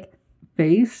 hey, like,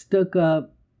 FaZe stuck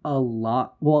up a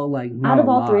lot. Well, like, not out of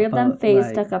all lot, three of them, FaZe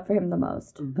like, stuck up for him the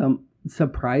most.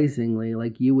 Surprisingly,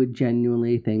 like, you would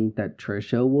genuinely think that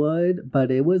Trisha would,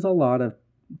 but it was a lot of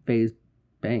FaZe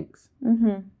Banks.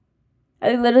 Mm-hmm.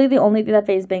 Literally, the only thing that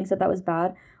FaZe Banks said that was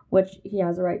bad, which he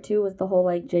has a right to, was the whole,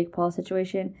 like, Jake Paul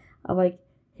situation of, like,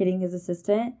 hitting his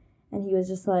assistant. And he was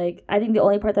just like, I think the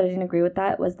only part that I didn't agree with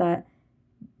that was that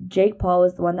Jake Paul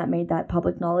was the one that made that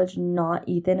public knowledge, not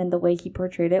Ethan. And the way he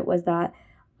portrayed it was that,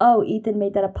 oh, Ethan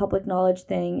made that a public knowledge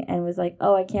thing and was like,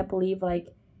 oh, I can't believe,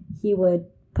 like, he would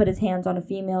put his hands on a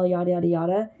female, yada, yada,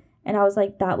 yada. And I was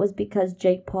like, that was because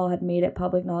Jake Paul had made it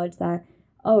public knowledge that,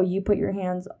 oh, you put your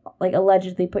hands, like,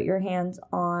 allegedly put your hands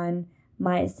on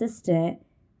my assistant,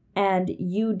 and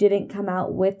you didn't come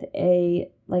out with a,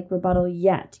 like, rebuttal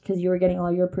yet because you were getting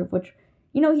all your proof, which,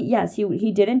 you know,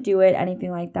 he didn't do it,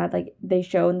 anything like that. Like, they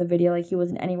show in the video, like, he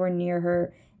wasn't anywhere near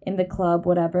her in the club,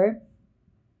 whatever.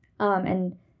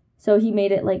 And so he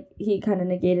made it, like, he kind of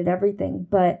negated everything.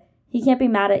 But he can't be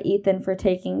mad at Ethan for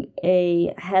taking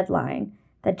a headline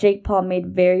that Jake Paul made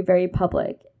very, very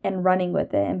public and running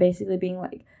with it and basically being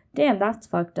like, damn, that's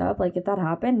fucked up. Like, if that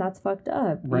happened, that's fucked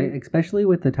up. Right, especially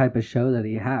with the type of show that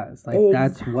he has. Like, exactly.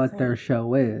 That's what their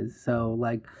show is. So,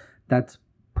 like, that's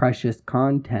precious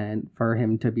content for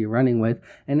him to be running with.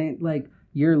 And it, like,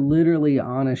 you're literally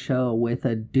on a show with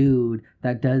a dude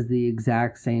that does the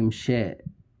exact same shit.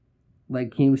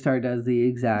 Like, Keemstar does the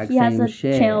exact same shit. He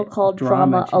has a channel called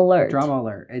Drama Alert. Drama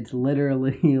Alert. It's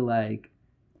literally, like,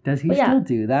 does he still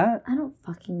do that? I don't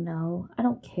fucking know. I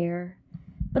don't care.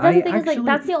 But that's the thing is, like,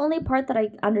 that's the only part that I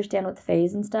understand with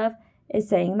FaZe and stuff, is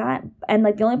saying that. And,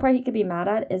 like, the only part he could be mad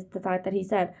at is the fact that he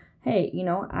said, hey, you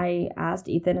know, I asked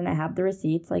Ethan and I have the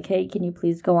receipts. Like, hey, can you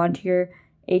please go on to your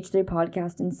H3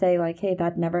 podcast and say, like, hey,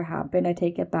 that never happened. I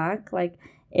take it back. Like,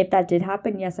 if that did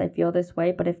happen, yes, I feel this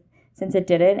way. But since it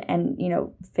didn't, and, you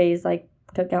know, FaZe, like,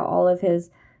 took out all of his,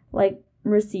 like,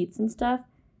 receipts and stuff,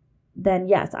 then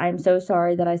yes, I'm so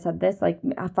sorry that I said this, like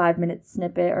a 5-minute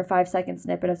snippet or 5-second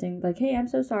snippet of saying, like, hey, I'm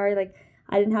so sorry, like,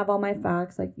 I didn't have all my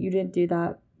facts, like, you didn't do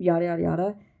that, yada, yada,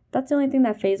 yada. That's the only thing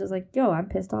that FaZe was like, yo, I'm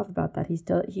pissed off about that.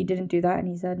 He didn't do that, and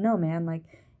he said, no, man, like,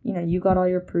 you know, you got all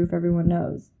your proof, everyone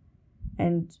knows.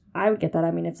 And I would get that.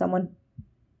 I mean, if someone,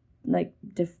 like,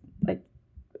 I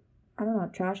don't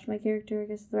know, trashed my character, I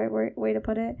guess is the right way to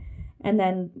put it, and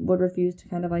then would refuse to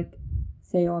kind of, like,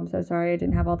 say, oh, I'm so sorry, I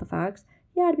didn't have all the facts,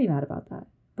 yeah, I'd be mad about that.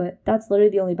 But that's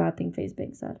literally the only bad thing FaZe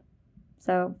Banks said.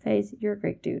 So, FaZe, you're a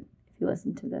great dude if you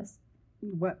listen to this.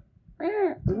 What?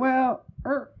 Well,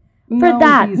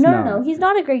 no, he's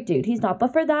not a great dude. He's not.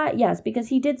 But for that, yes, because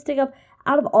he did stick up.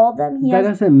 Out of all of them, that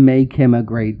doesn't make him a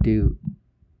great dude.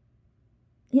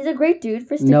 He's a great dude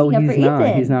for sticking up for Ethan. No, he's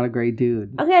not. He's not a great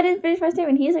dude. Okay, I didn't finish my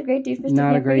statement. He's a great dude for sticking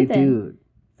up for Ethan. Not a great dude.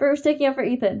 For sticking up for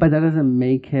Ethan. But that doesn't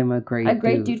make him a great dude. A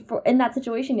great dude for in that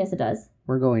situation, yes, it does.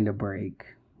 We're going to break.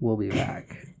 We'll be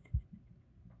back.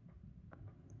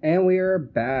 And we are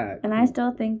back. And I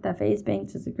still think that FaZe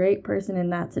Banks is a great person in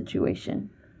that situation.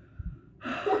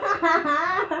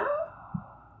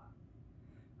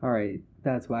 All right.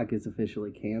 That's Whack is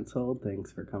officially canceled.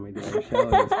 Thanks for coming to our show.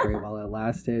 It was great while it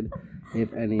lasted.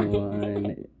 If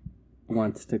anyone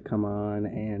wants to come on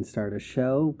and start a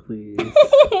show, please.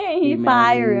 You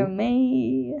fire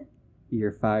me.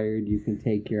 You're fired. You can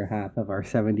take your half of our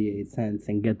 78 cents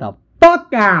and get the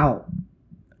fuck out.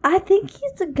 I think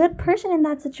he's a good person in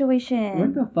that situation.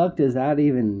 What the fuck does that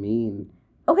even mean?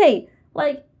 Okay,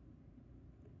 like,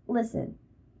 listen.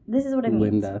 This is what it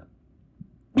means. Linda.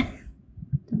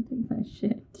 Don't take my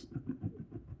shit.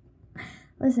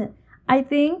 Listen, I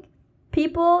think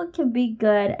people can be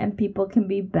good and people can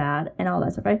be bad and all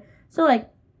that stuff, right? So, like,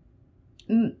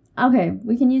 okay,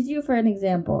 we can use you for an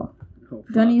example. Oh,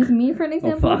 do you want to use me for an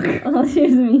example? Oh, fuck. Let's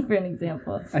use me for an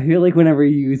example. I feel like whenever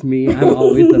you use me, I'm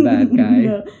always the bad guy.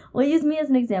 No. Well, use me as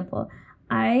an example.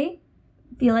 I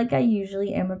feel like I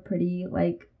usually am a pretty,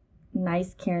 like,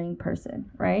 nice, caring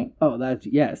person, right? Oh,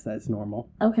 that's normal.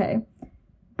 Okay.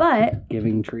 But...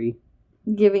 Giving tree,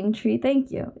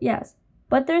 thank you. Yes.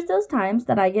 But there's those times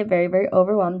that I get very, very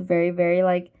overwhelmed, very, very,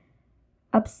 like,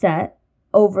 upset,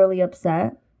 overly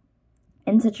upset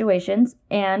in situations,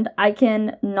 and I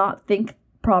can not think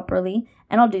properly,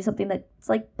 and I'll do something that's,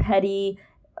 like, petty,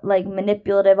 like,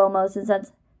 manipulative almost in a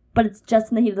sense, but it's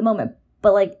just in the heat of the moment.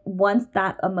 But, like, once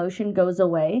that emotion goes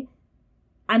away,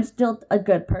 I'm still a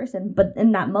good person, but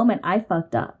in that moment, I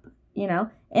fucked up, you know?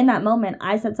 In that moment,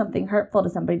 I said something hurtful to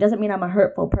somebody. Doesn't mean I'm a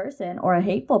hurtful person or a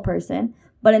hateful person,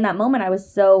 but in that moment, I was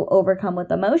so overcome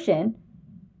with emotion.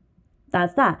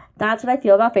 That's that. That's what I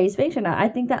feel about FaZe Banks right now. I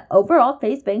think that overall,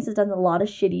 FaZe Banks has done a lot of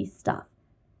shitty stuff.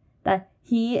 That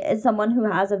he is someone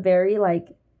who has a very, like,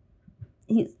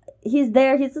 he's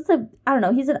there. He's just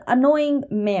he's an annoying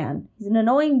man. He's an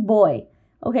annoying boy.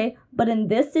 Okay? But in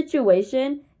this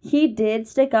situation, he did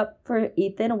stick up for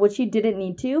Ethan, which he didn't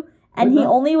need to. And he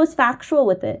only was factual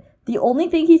with it. The only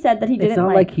thing he said that he didn't like... It's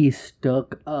not like he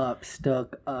stuck up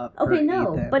okay,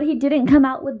 no, Ethan. But he didn't come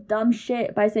out with dumb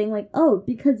shit by saying, like, oh,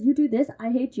 because you do this, I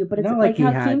hate you. But it's not like he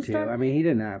how Keemstar... I mean, he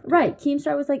didn't have to. Right.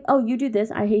 Keemstar was like, oh, you do this,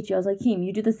 I hate you. I was like, Keem,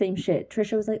 you do the same shit.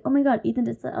 Trisha was like, oh my god, Ethan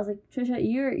did that. I was like, Trisha,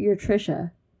 you're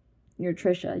Trisha. You're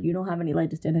Trisha. You don't have any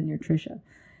light to stand on your Trisha.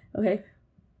 Okay?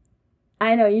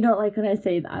 I know, you don't like when I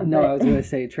say that. No, I was going to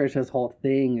say Trisha's whole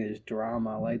thing is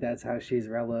drama. Like, that's how she's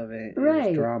relevant. Right.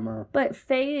 Is drama. But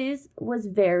FaZe was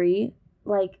very,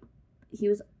 like, he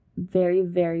was very,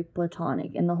 very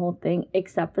platonic in the whole thing,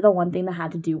 except for the one thing that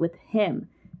had to do with him.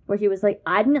 Where he was like,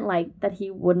 I didn't like that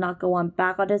he would not go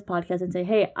back on his podcast and say,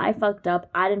 hey, I fucked up.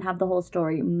 I didn't have the whole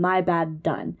story. My bad,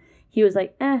 done. He was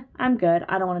like, I'm good.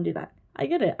 I don't want to do that. I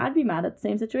get it. I'd be mad at the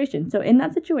same situation. So in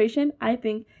that situation, I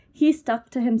think he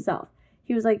stuck to himself.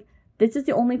 He was like, this is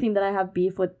the only thing that I have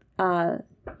beef with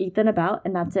Ethan about,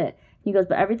 and that's it. He goes,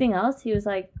 but everything else, he was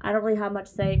like, I don't really have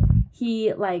much to say.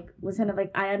 He, like, was kind of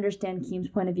like, I understand Keem's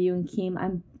point of view, and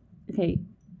Keem,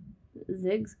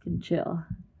 Ziggs can chill.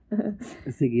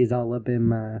 Ziggy's all up in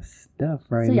my stuff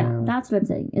right now. So, yeah, that's what I'm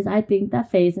saying, is I think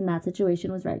that FaZe in that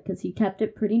situation was right, because he kept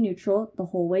it pretty neutral the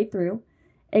whole way through,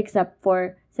 except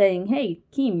for saying, hey,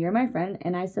 Keem, you're my friend,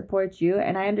 and I support you,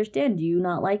 and I understand you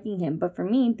not liking him. But for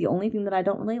me, the only thing that I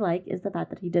don't really like is the fact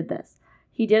that he did this.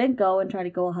 He didn't go and try to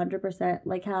go 100%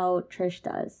 like how Trish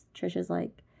does. Trish is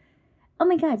like, oh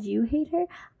my God, you hate her?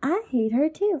 I hate her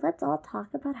too. Let's all talk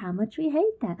about how much we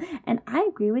hate them. And I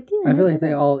agree with you. I feel like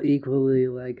they all equally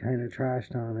like kind of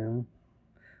trashed on him.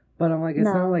 But I'm like, it's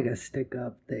not like a stick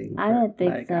up thing. I didn't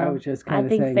think so. I was just kind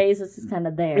of saying. I think FaZe was just kind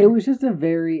of there. It was just a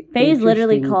very FaZe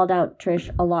literally called out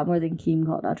Trish a lot more than Keem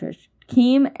called out Trish.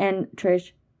 Keem and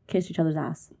Trish kissed each other's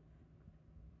ass.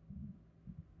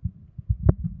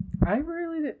 I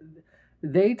really did.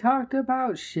 They talked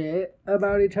about shit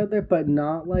about each other, but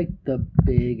not like the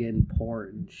big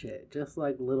important shit. Just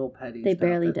like little petty they stuff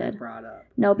barely that did. They brought up.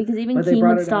 No, because even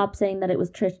Keem would stop saying that it was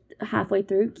Trish halfway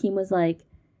through. Keem was like,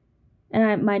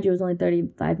 and mind you, it was only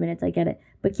 35 minutes, I get it.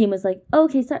 But Keem was like, oh,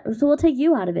 okay, so we'll take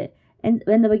you out of it. And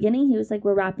in the beginning, he was like,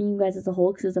 we're wrapping you guys as a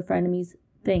whole because it was a frenemies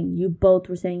thing. You both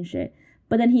were saying shit.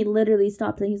 But then he literally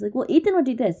stopped and he's like, well, Ethan would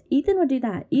do this. Ethan would do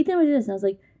that. Ethan would do this. And I was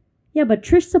like, yeah, but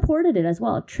Trish supported it as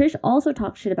well. Trish also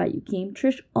talked shit about you, Keem.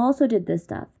 Trish also did this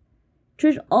stuff.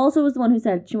 Trish also was the one who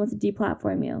said she wants to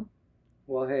deplatform you.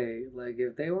 Well, hey, like,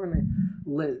 if they weren't...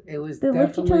 It was they definitely,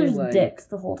 licked each other's dicks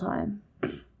the whole time.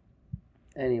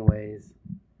 Anyways,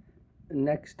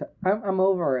 next... I'm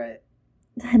over it.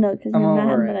 I know, because you're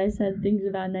mad that I said things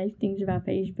about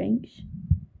FaZe Banks.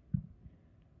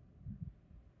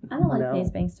 I don't like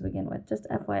FaZe Banks to begin with. Just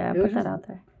FYI, I put that out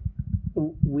there.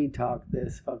 We talk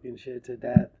this fucking shit to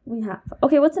death. We have.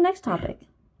 Okay, what's the next topic?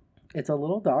 It's a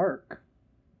little dark.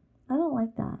 I don't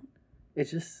like that.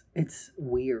 It's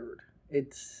weird.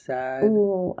 It's sad.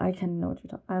 Oh, I kind of know what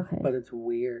you're talking. Okay. But it's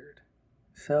weird.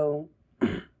 So,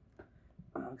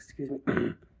 excuse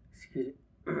me. Excuse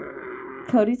me.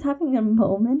 Cody's having a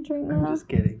moment right now. I'm just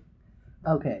kidding.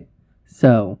 Okay.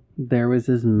 So, there was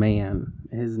this man.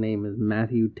 His name is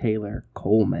Matthew Taylor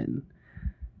Coleman.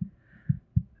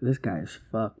 This guy's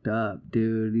fucked up,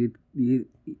 dude. You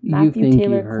think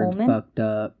Taylor you heard Coleman? Fucked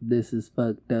up. This is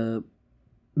fucked up.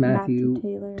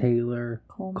 Matthew Taylor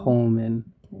Coleman.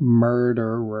 Okay.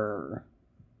 Murderer.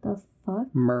 The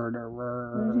fuck?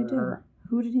 Murderer. What did he do?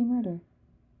 Who did he murder?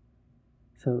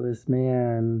 So this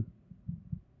man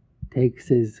takes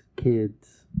his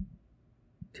kids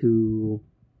to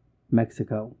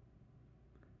Mexico.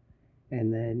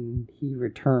 And then he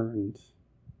returns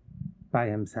by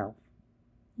himself.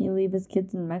 You leave his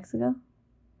kids in Mexico?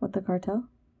 With the cartel?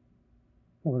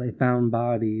 Well, they found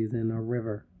bodies in a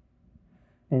river.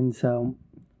 And so,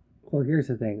 well, here's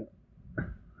the thing.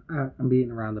 I'm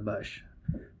beating around the bush.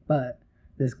 But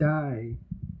this guy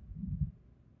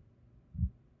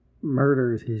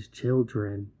murders his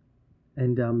children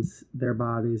and dumps their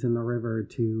bodies in the river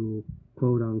to,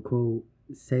 quote unquote,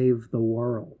 save the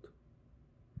world.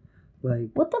 Like,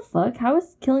 what the fuck? How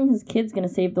is killing his kids gonna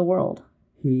save the world?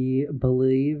 He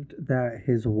believed that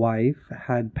his wife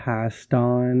had passed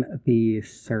on the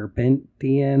serpent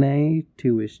DNA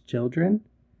to his children,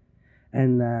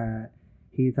 and that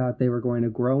he thought they were going to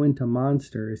grow into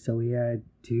monsters, so he had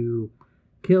to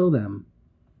kill them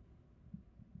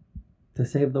to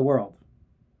save the world.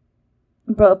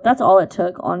 Bro, if that's all it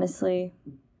took, honestly.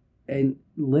 And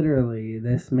literally,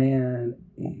 this man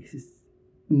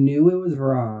knew it was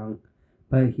wrong,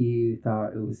 but he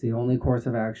thought it was the only course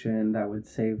of action that would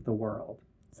save the world.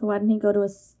 So why didn't he go to a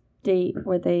state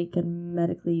where they could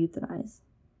medically euthanize?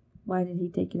 Why did he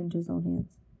take it into his own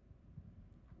hands?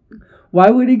 Why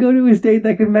would he go to a state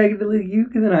that could medically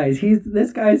euthanize?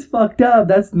 This guy's fucked up.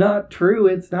 That's not true.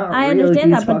 It's not I real.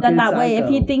 Understand that, but then that way, if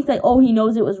he thinks like, oh, he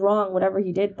knows it was wrong, whatever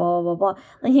he did, blah, blah, blah,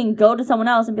 like he can go to someone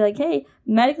else and be like, hey,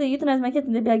 medically euthanize my kids,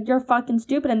 and they'd be like, you're fucking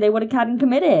stupid, and they would have gotten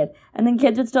committed, and then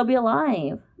kids would still be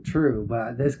alive. True,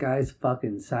 but this guy's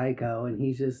fucking psycho, and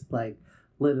he just like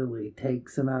literally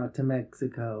takes them out to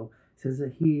Mexico. Says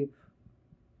that he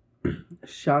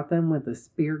shot them with a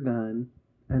spear gun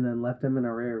and then left them in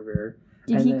a river.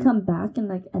 Did he come back and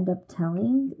like end up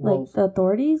telling like the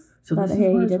authorities? So this is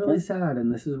where it's really sad,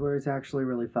 and this is where it's actually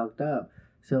really fucked up.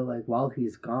 So like while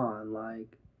he's gone,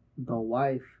 like the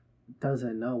wife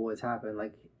doesn't know what's happened.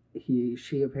 Like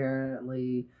she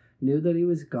apparently knew that he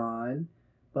was gone,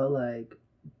 but like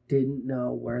didn't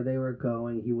know where they were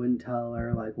going. He wouldn't tell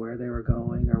her like where they were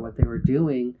going or what they were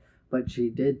doing, but she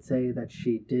did say that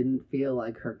she didn't feel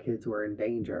like her kids were in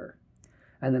danger.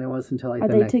 And then it wasn't until like Are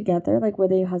they together? Like were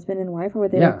they husband and wife, or were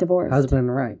they like divorced?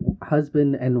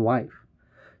 Husband and wife.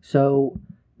 So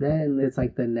then it's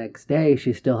like the next day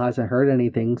she still hasn't heard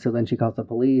anything, so then she calls the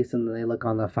police and then they look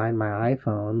on the Find My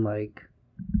iPhone, like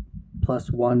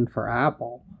 +1 for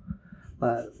Apple.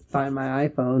 But Find My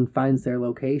iPhone finds their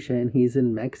location. He's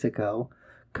in Mexico,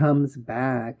 comes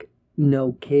back,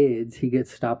 no kids. He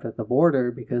gets stopped at the border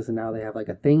because now they have like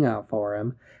a thing out for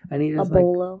him, and he just a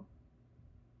bolo.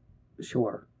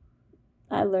 Sure.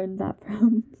 I learned that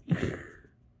from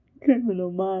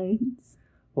Criminal Minds.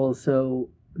 Well, so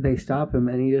they stop him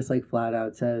and he just like flat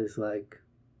out says like,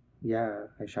 yeah,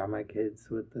 I shot my kids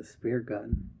with the spear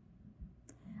gun.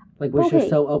 Like, was just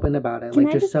so open about it.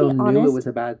 Like, just so knew it was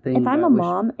a bad thing. If I'm a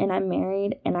mom and I'm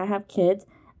married and I have kids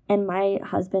and my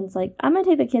husband's like, I'm going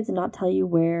to take the kids and not tell you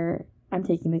where I'm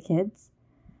taking the kids.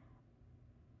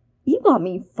 You got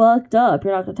me fucked up.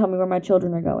 You're not going to tell me where my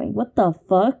children are going. What the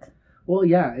fuck? Well,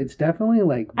 yeah, it's definitely,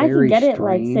 like, very strange. I can get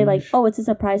strange. It, like, say, like, oh, it's a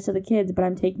surprise to the kids, but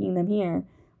I'm taking them here.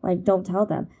 Like, don't tell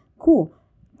them. Cool.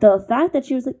 The fact that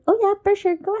she was like, oh, yeah, for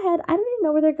sure, go ahead. I don't even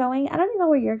know where they're going. I don't even know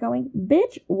where you're going.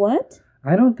 Bitch, what?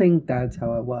 I don't think that's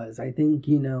how it was. I think,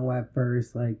 you know, at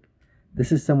first, like,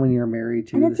 this is someone you're married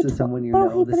to. This is someone you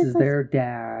know. This is like, their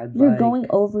dad. You're going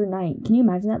overnight. Can you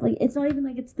imagine that? Like, it's not even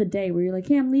like it's the day where you're like,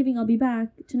 hey, I'm leaving. I'll be back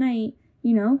tonight.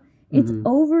 You know? It's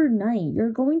overnight.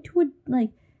 You're going to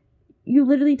you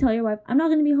literally tell your wife, I'm not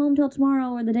going to be home till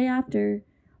tomorrow or the day after.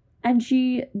 And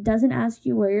she doesn't ask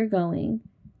you where you're going.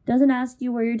 Doesn't ask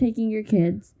you where you're taking your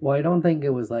kids. Well, I don't think it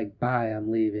was like, bye,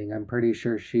 I'm leaving. I'm pretty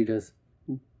sure she just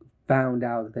found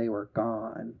out that they were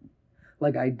gone.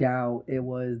 Like, I doubt it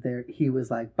was there. He was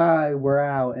like, bye, we're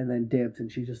out, and then dips,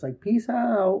 and she's just like, peace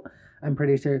out. I'm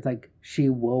pretty sure it's like she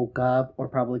woke up or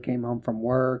probably came home from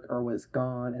work or was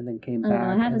gone and then came back.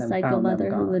 I have a psycho mother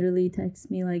who literally texts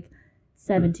me like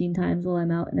 17 times while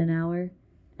I'm out in an hour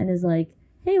and is like,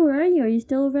 hey, where are you? Are you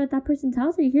still over at that person's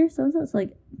house? Are you here? So it's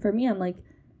like, for me, I'm like,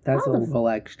 that's a little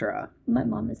extra. My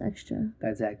mom is extra.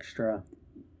 That's extra.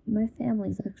 My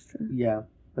family's extra. Yeah.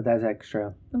 But that's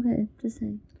extra. Okay, just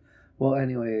saying. Well,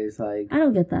 anyways, like... I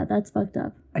don't get that. That's fucked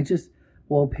up.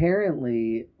 Well,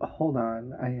 apparently... Hold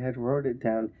on. I had wrote it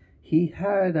down. He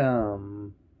had,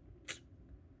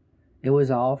 It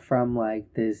was all from,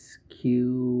 like, this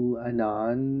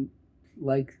QAnon,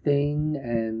 like, thing,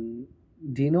 and...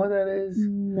 Do you know what that is?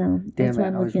 No. Damn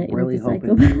it, I was really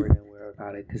hoping you were aware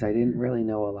about it, because I didn't really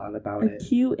know a lot about it.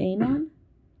 QAnon?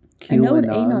 I know what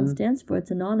ANON stands for.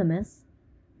 It's anonymous.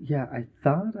 Yeah, I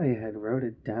thought I had wrote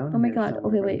it down. Oh my god,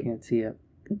 okay, wait. I can't see it.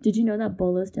 Did you know that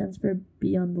BOLO stands for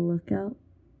Be on the Lookout?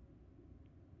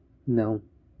 No,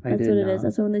 That's what it is.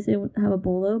 That's when they say have a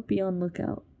BOLO, be on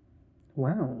lookout.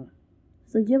 Wow.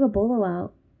 So you have a BOLO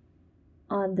out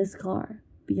on this car.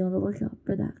 Be on the lookout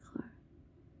for that car.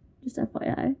 Just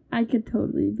FYI. I could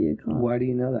totally be a cop. Why do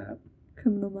you know that?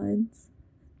 Criminal Minds.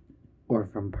 Or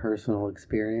from personal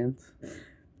experience?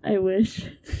 I wish.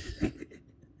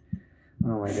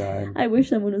 Oh my god. I wish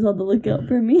someone was on the lookout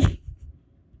for me.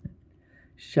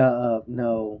 Shut up.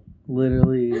 No.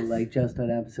 Literally, like just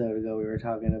an episode ago, we were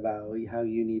talking about how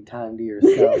you need time to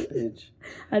yourself, bitch.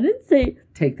 I didn't say...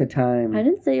 Take the time. I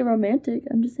didn't say romantic.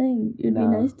 I'm just saying it'd be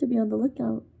nice to be on the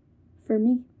lookout for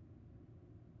me.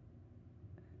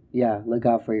 Yeah, look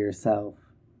out for yourself.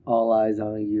 All eyes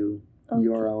on you. Okay.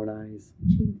 Your own eyes.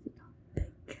 Change the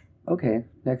topic. Okay,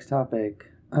 next topic.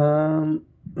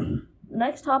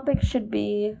 Next topic should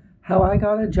be... How I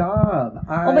got a job.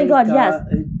 Oh my god, yes.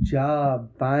 A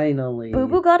job, finally. Boo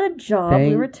Boo got a job.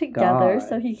 We were together,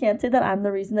 so he can't say that I'm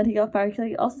the reason that he got fired. Because I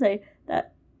can also say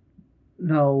that...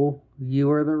 No, you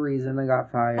were the reason I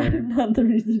got fired. I'm not the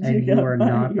reason you got fired. And you are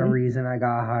not the reason I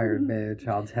got hired, bitch.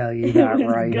 I'll tell you that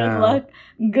right now.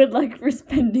 Good luck for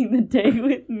spending the day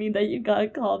with me that you got a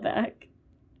call back.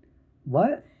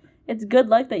 What? It's good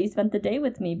luck that you spent the day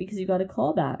with me because you got a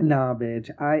call back. Nah, bitch.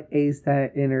 I aced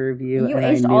that interview. You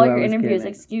aced all your interviews.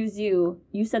 Excuse you.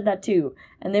 You said that too.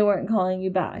 And they weren't calling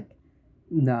you back.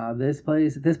 Nah, this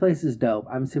place is dope.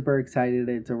 I'm super excited.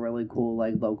 It's a really cool,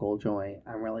 like, local joint.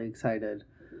 I'm really excited.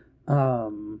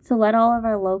 So let all of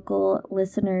our local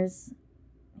listeners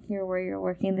hear where you're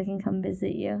working. They can come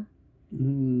visit you.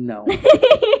 No.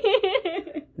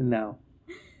 No.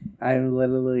 I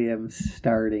literally am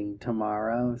starting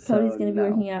tomorrow. Cody's going to be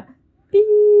working at...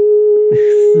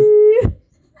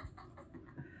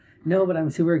 No, but I'm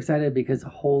super excited because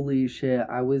holy shit,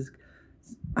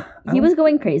 he was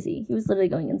going crazy. He was literally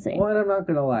going insane. Well, and I'm not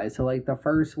going to lie. So, like, the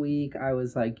first week, I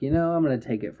was like, you know, I'm going to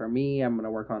take it for me. I'm going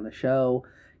to work on the show.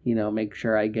 You know, make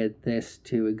sure I get this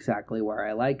to exactly where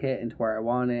I like it and to where I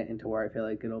want it and to where I feel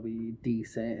like it'll be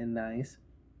decent and nice.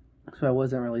 So I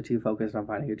wasn't really too focused on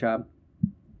finding a job.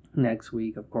 Next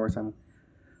week, of course, I'm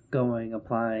going,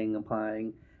 applying.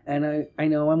 And I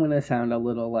know I'm going to sound a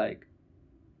little, like,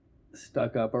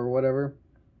 stuck up or whatever.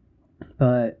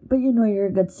 But you know you're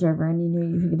a good server and you knew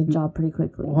you could get a job pretty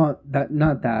quickly. Well,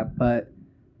 not that, but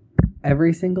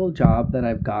every single job that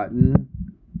I've gotten,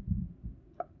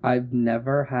 I've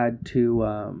never had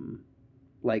to,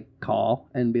 like, call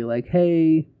and be like,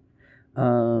 hey,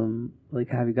 like,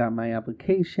 have you got my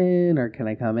application, or can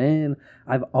I come in?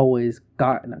 I've always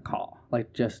gotten a call,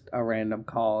 like just a random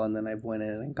call, and then I've went in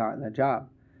and gotten the job.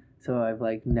 So I've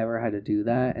like never had to do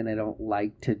that, and I don't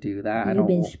like to do that. You've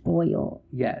been spoiled.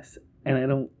 Yes, and I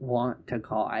don't want to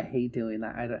call. I hate doing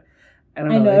that. I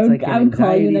don't know. It's like I would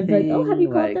call you and I'd be like, "Oh, have you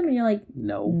called them?" And you're like,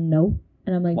 "No."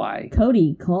 And I'm like, "Why?"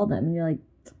 Cody, call them. And you're like,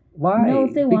 "Why?" No,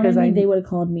 if they wanted me, they would have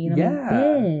called me. And I'm like,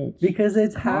 bitch. Because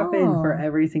it's happened for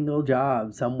every single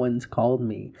job. Someone's called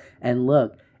me, and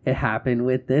look, it happened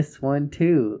with this one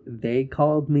too. They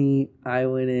called me. I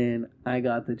went in. I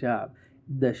got the job.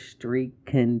 The streak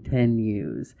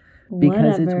continues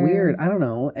because it's weird. I don't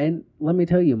know. And let me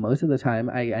tell you, most of the time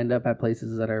I end up at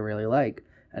places that I really like,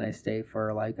 and I stay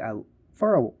for like a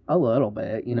little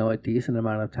bit, a decent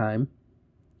amount of time.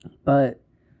 But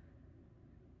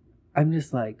I'm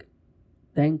just like,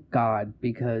 thank God,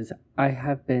 because I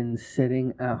have been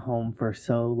sitting at home for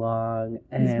so long,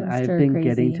 and I've been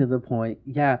getting to the point,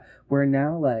 where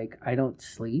now like I don't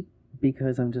sleep.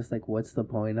 Because I'm just like, what's the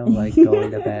point of like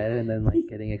going to bed and then like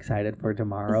getting excited for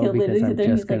tomorrow because I'm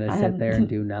just gonna sit there and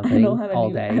do nothing all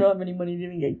day. I don't have any money to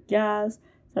even get gas.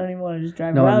 So I don't even want to just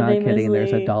drive around. No, I'm not kidding.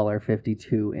 There's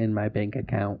 $1.52 in my bank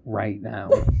account right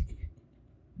now.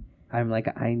 I'm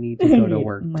like, I need to go to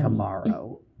work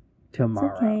tomorrow. It's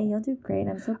okay, you'll do great.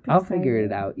 I'm so excited. I'll figure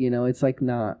it out. It's like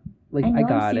not like I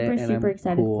got it, and I'm super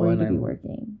excited for you to be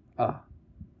working. Oh,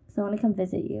 so I want to come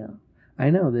visit you. I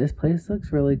know, this place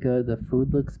looks really good. The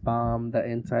food looks bomb. The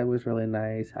inside was really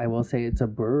nice. I will say it's a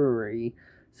brewery,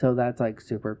 so that's like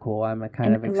super cool. I'm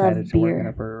kind of excited to work in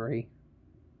a brewery.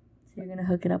 So you're gonna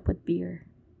hook it up with beer.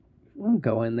 I'll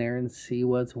go in there and see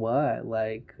what's what,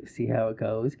 like see how it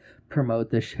goes.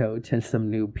 Promote the show to some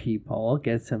new people.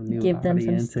 Get some new audience them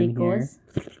some stickers.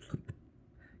 In here.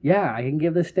 Yeah, I can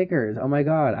give the stickers. Oh my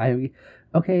god!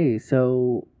 Okay,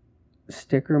 so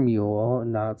Sticker Mule,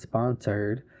 not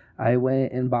sponsored. I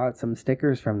went and bought some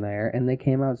stickers from there, and they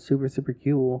came out super, super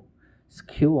cool. It's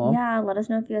cool. Yeah, let us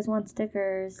know if you guys want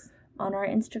stickers on our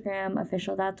Instagram,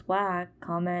 official That's Whack.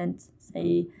 Comment,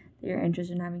 say that you're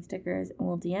interested in having stickers, and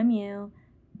we'll DM you.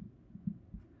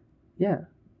 Yeah.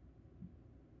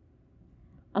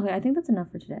 Okay, I think that's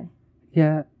enough for today.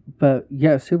 Yeah, but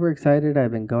yeah, super excited.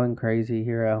 I've been going crazy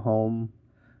here at home.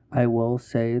 I will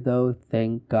say, though,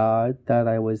 thank God that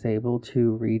I was able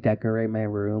to redecorate my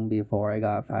room before I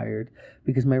got fired.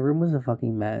 Because my room was a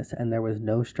fucking mess, and there was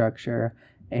no structure,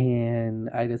 and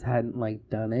I just hadn't, like,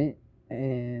 done it.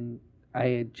 And I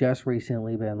had just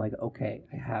recently been like, okay,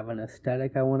 I have an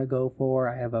aesthetic I want to go for.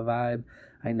 I have a vibe.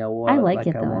 I know what I like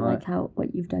it, though. I like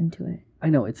what you've done to it. I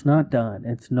know, it's not done.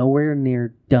 It's nowhere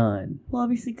near done. Well,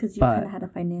 obviously, because you kind of had a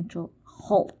financial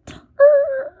halt.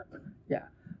 Yeah,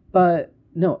 but...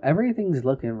 No, everything's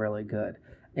looking really good.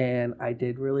 And I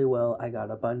did really well. I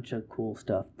got a bunch of cool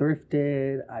stuff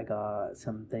thrifted. I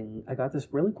got this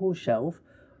really cool shelf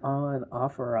on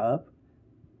OfferUp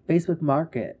Facebook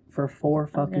Market for $4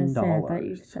 fucking dollars. I thought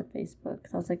you said Facebook.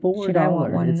 Cause I was like, $4. I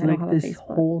want one? It's like this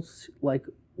whole like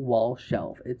wall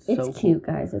shelf. It's so cute,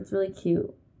 cool. Guys. It's really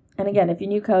cute. And again, if you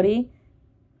knew Cody,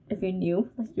 like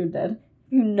you're dead.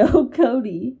 If you know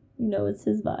Cody, you know it's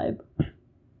his vibe.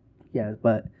 Yeah,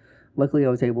 but luckily I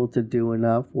was able to do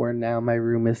enough where now my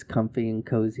room is comfy and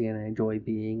cozy and I enjoy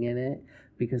being in it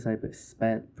because I've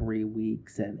spent 3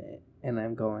 weeks in it and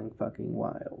I'm going fucking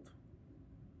wild.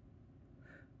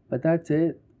 But that's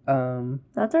it.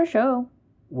 That's our show.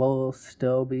 We'll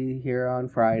still be here on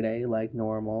Friday like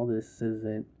normal. This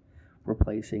isn't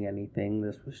replacing anything.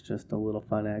 This was just a little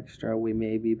fun extra. We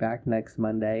may be back next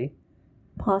Monday.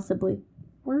 Possibly.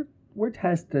 We're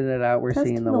testing it out. We're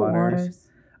seeing the waters.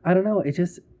 I don't know. It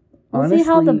just we'll honestly see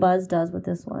how the buzz does with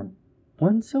this one.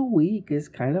 Once a week is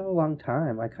kind of a long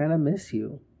time. I kind of miss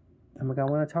you. I'm like, I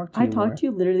want to talk to you. I talk to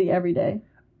you literally every day.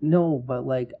 No, but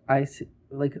like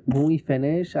when we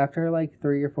finish after like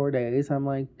 3 or 4 days, I'm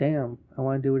like, damn, I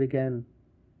want to do it again.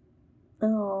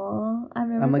 Oh, I've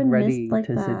never I'm like been ready like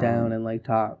to sit down and like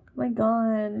talk. Oh my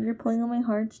god, you're pulling on my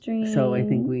heartstrings. So I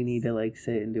think we need to like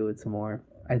sit and do it some more.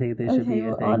 I think this should be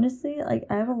a thing. Honestly, like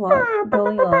I have a lot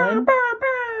going on.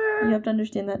 You have to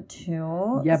understand that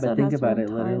too. Yeah, but think about it.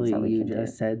 Literally, you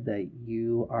just said that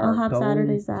you are I'll have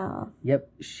Saturdays off. Yep.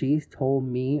 She's told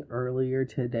me earlier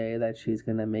today that she's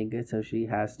going to make it so she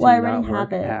has to not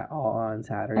work at all on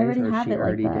Saturdays. She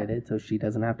already did it, so she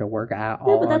doesn't have to work at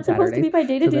all on Saturdays. Yeah, but that's supposed to be my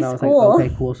day-to-day school. So then I was like,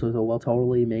 okay, cool. So we'll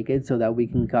totally make it so that we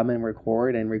can come and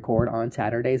record on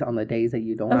Saturdays on the days that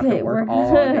you don't have to work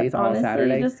all on days on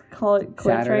Saturday. Just call it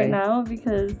quits right now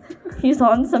because he's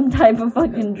on some type of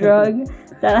fucking drug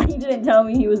that he didn't tell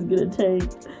me he was gonna take.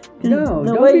 No,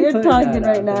 the way you're talking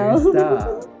right now.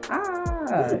 Stop.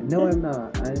 Yeah, no, I'm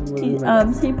not. I'm living my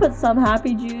best. He put some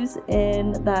happy juice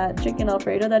in that chicken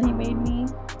Alfredo that he made me.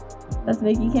 That's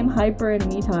making him hyper and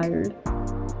me tired.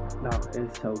 No,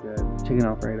 it's so good. Chicken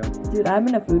Alfredo. Dude, I'm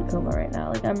in a food coma right now.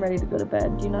 Like, I'm ready to go to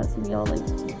bed. Do you not see me all like...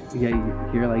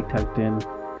 Yeah, you're like tucked in.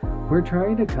 We're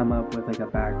trying to come up with like a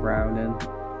background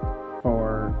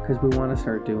because we want to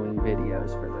start doing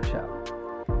videos for the show.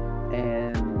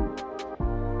 And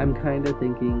I'm kind of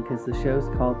thinking, because the show's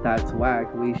called That's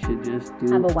Whack, we should just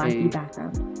do have a wacky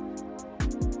background.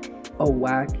 A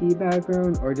wacky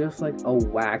background, or just like a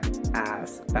whack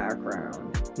ass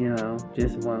background, you know,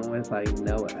 just one with like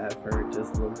no effort,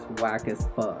 just looks whack as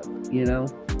fuck, you know.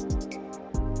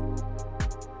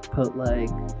 Put like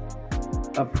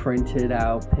a printed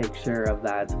out picture of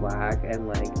That's Whack and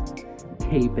like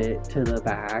tape it to the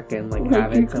back and like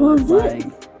have it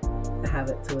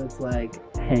so it's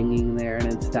like hanging there and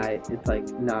it's like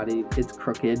naughty, it's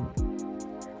crooked,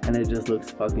 and it just looks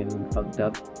fucking fucked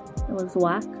up. It looks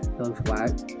whack. It looks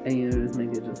whack, and you know, just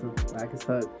make it just look whack as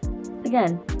fuck.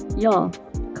 Again, y'all,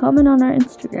 comment on our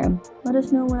Instagram. Let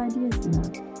us know what ideas you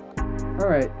have.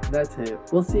 Alright, that's it.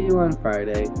 We'll see you on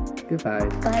Friday. Goodbye.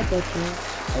 Bye, bitches.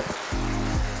 Oh.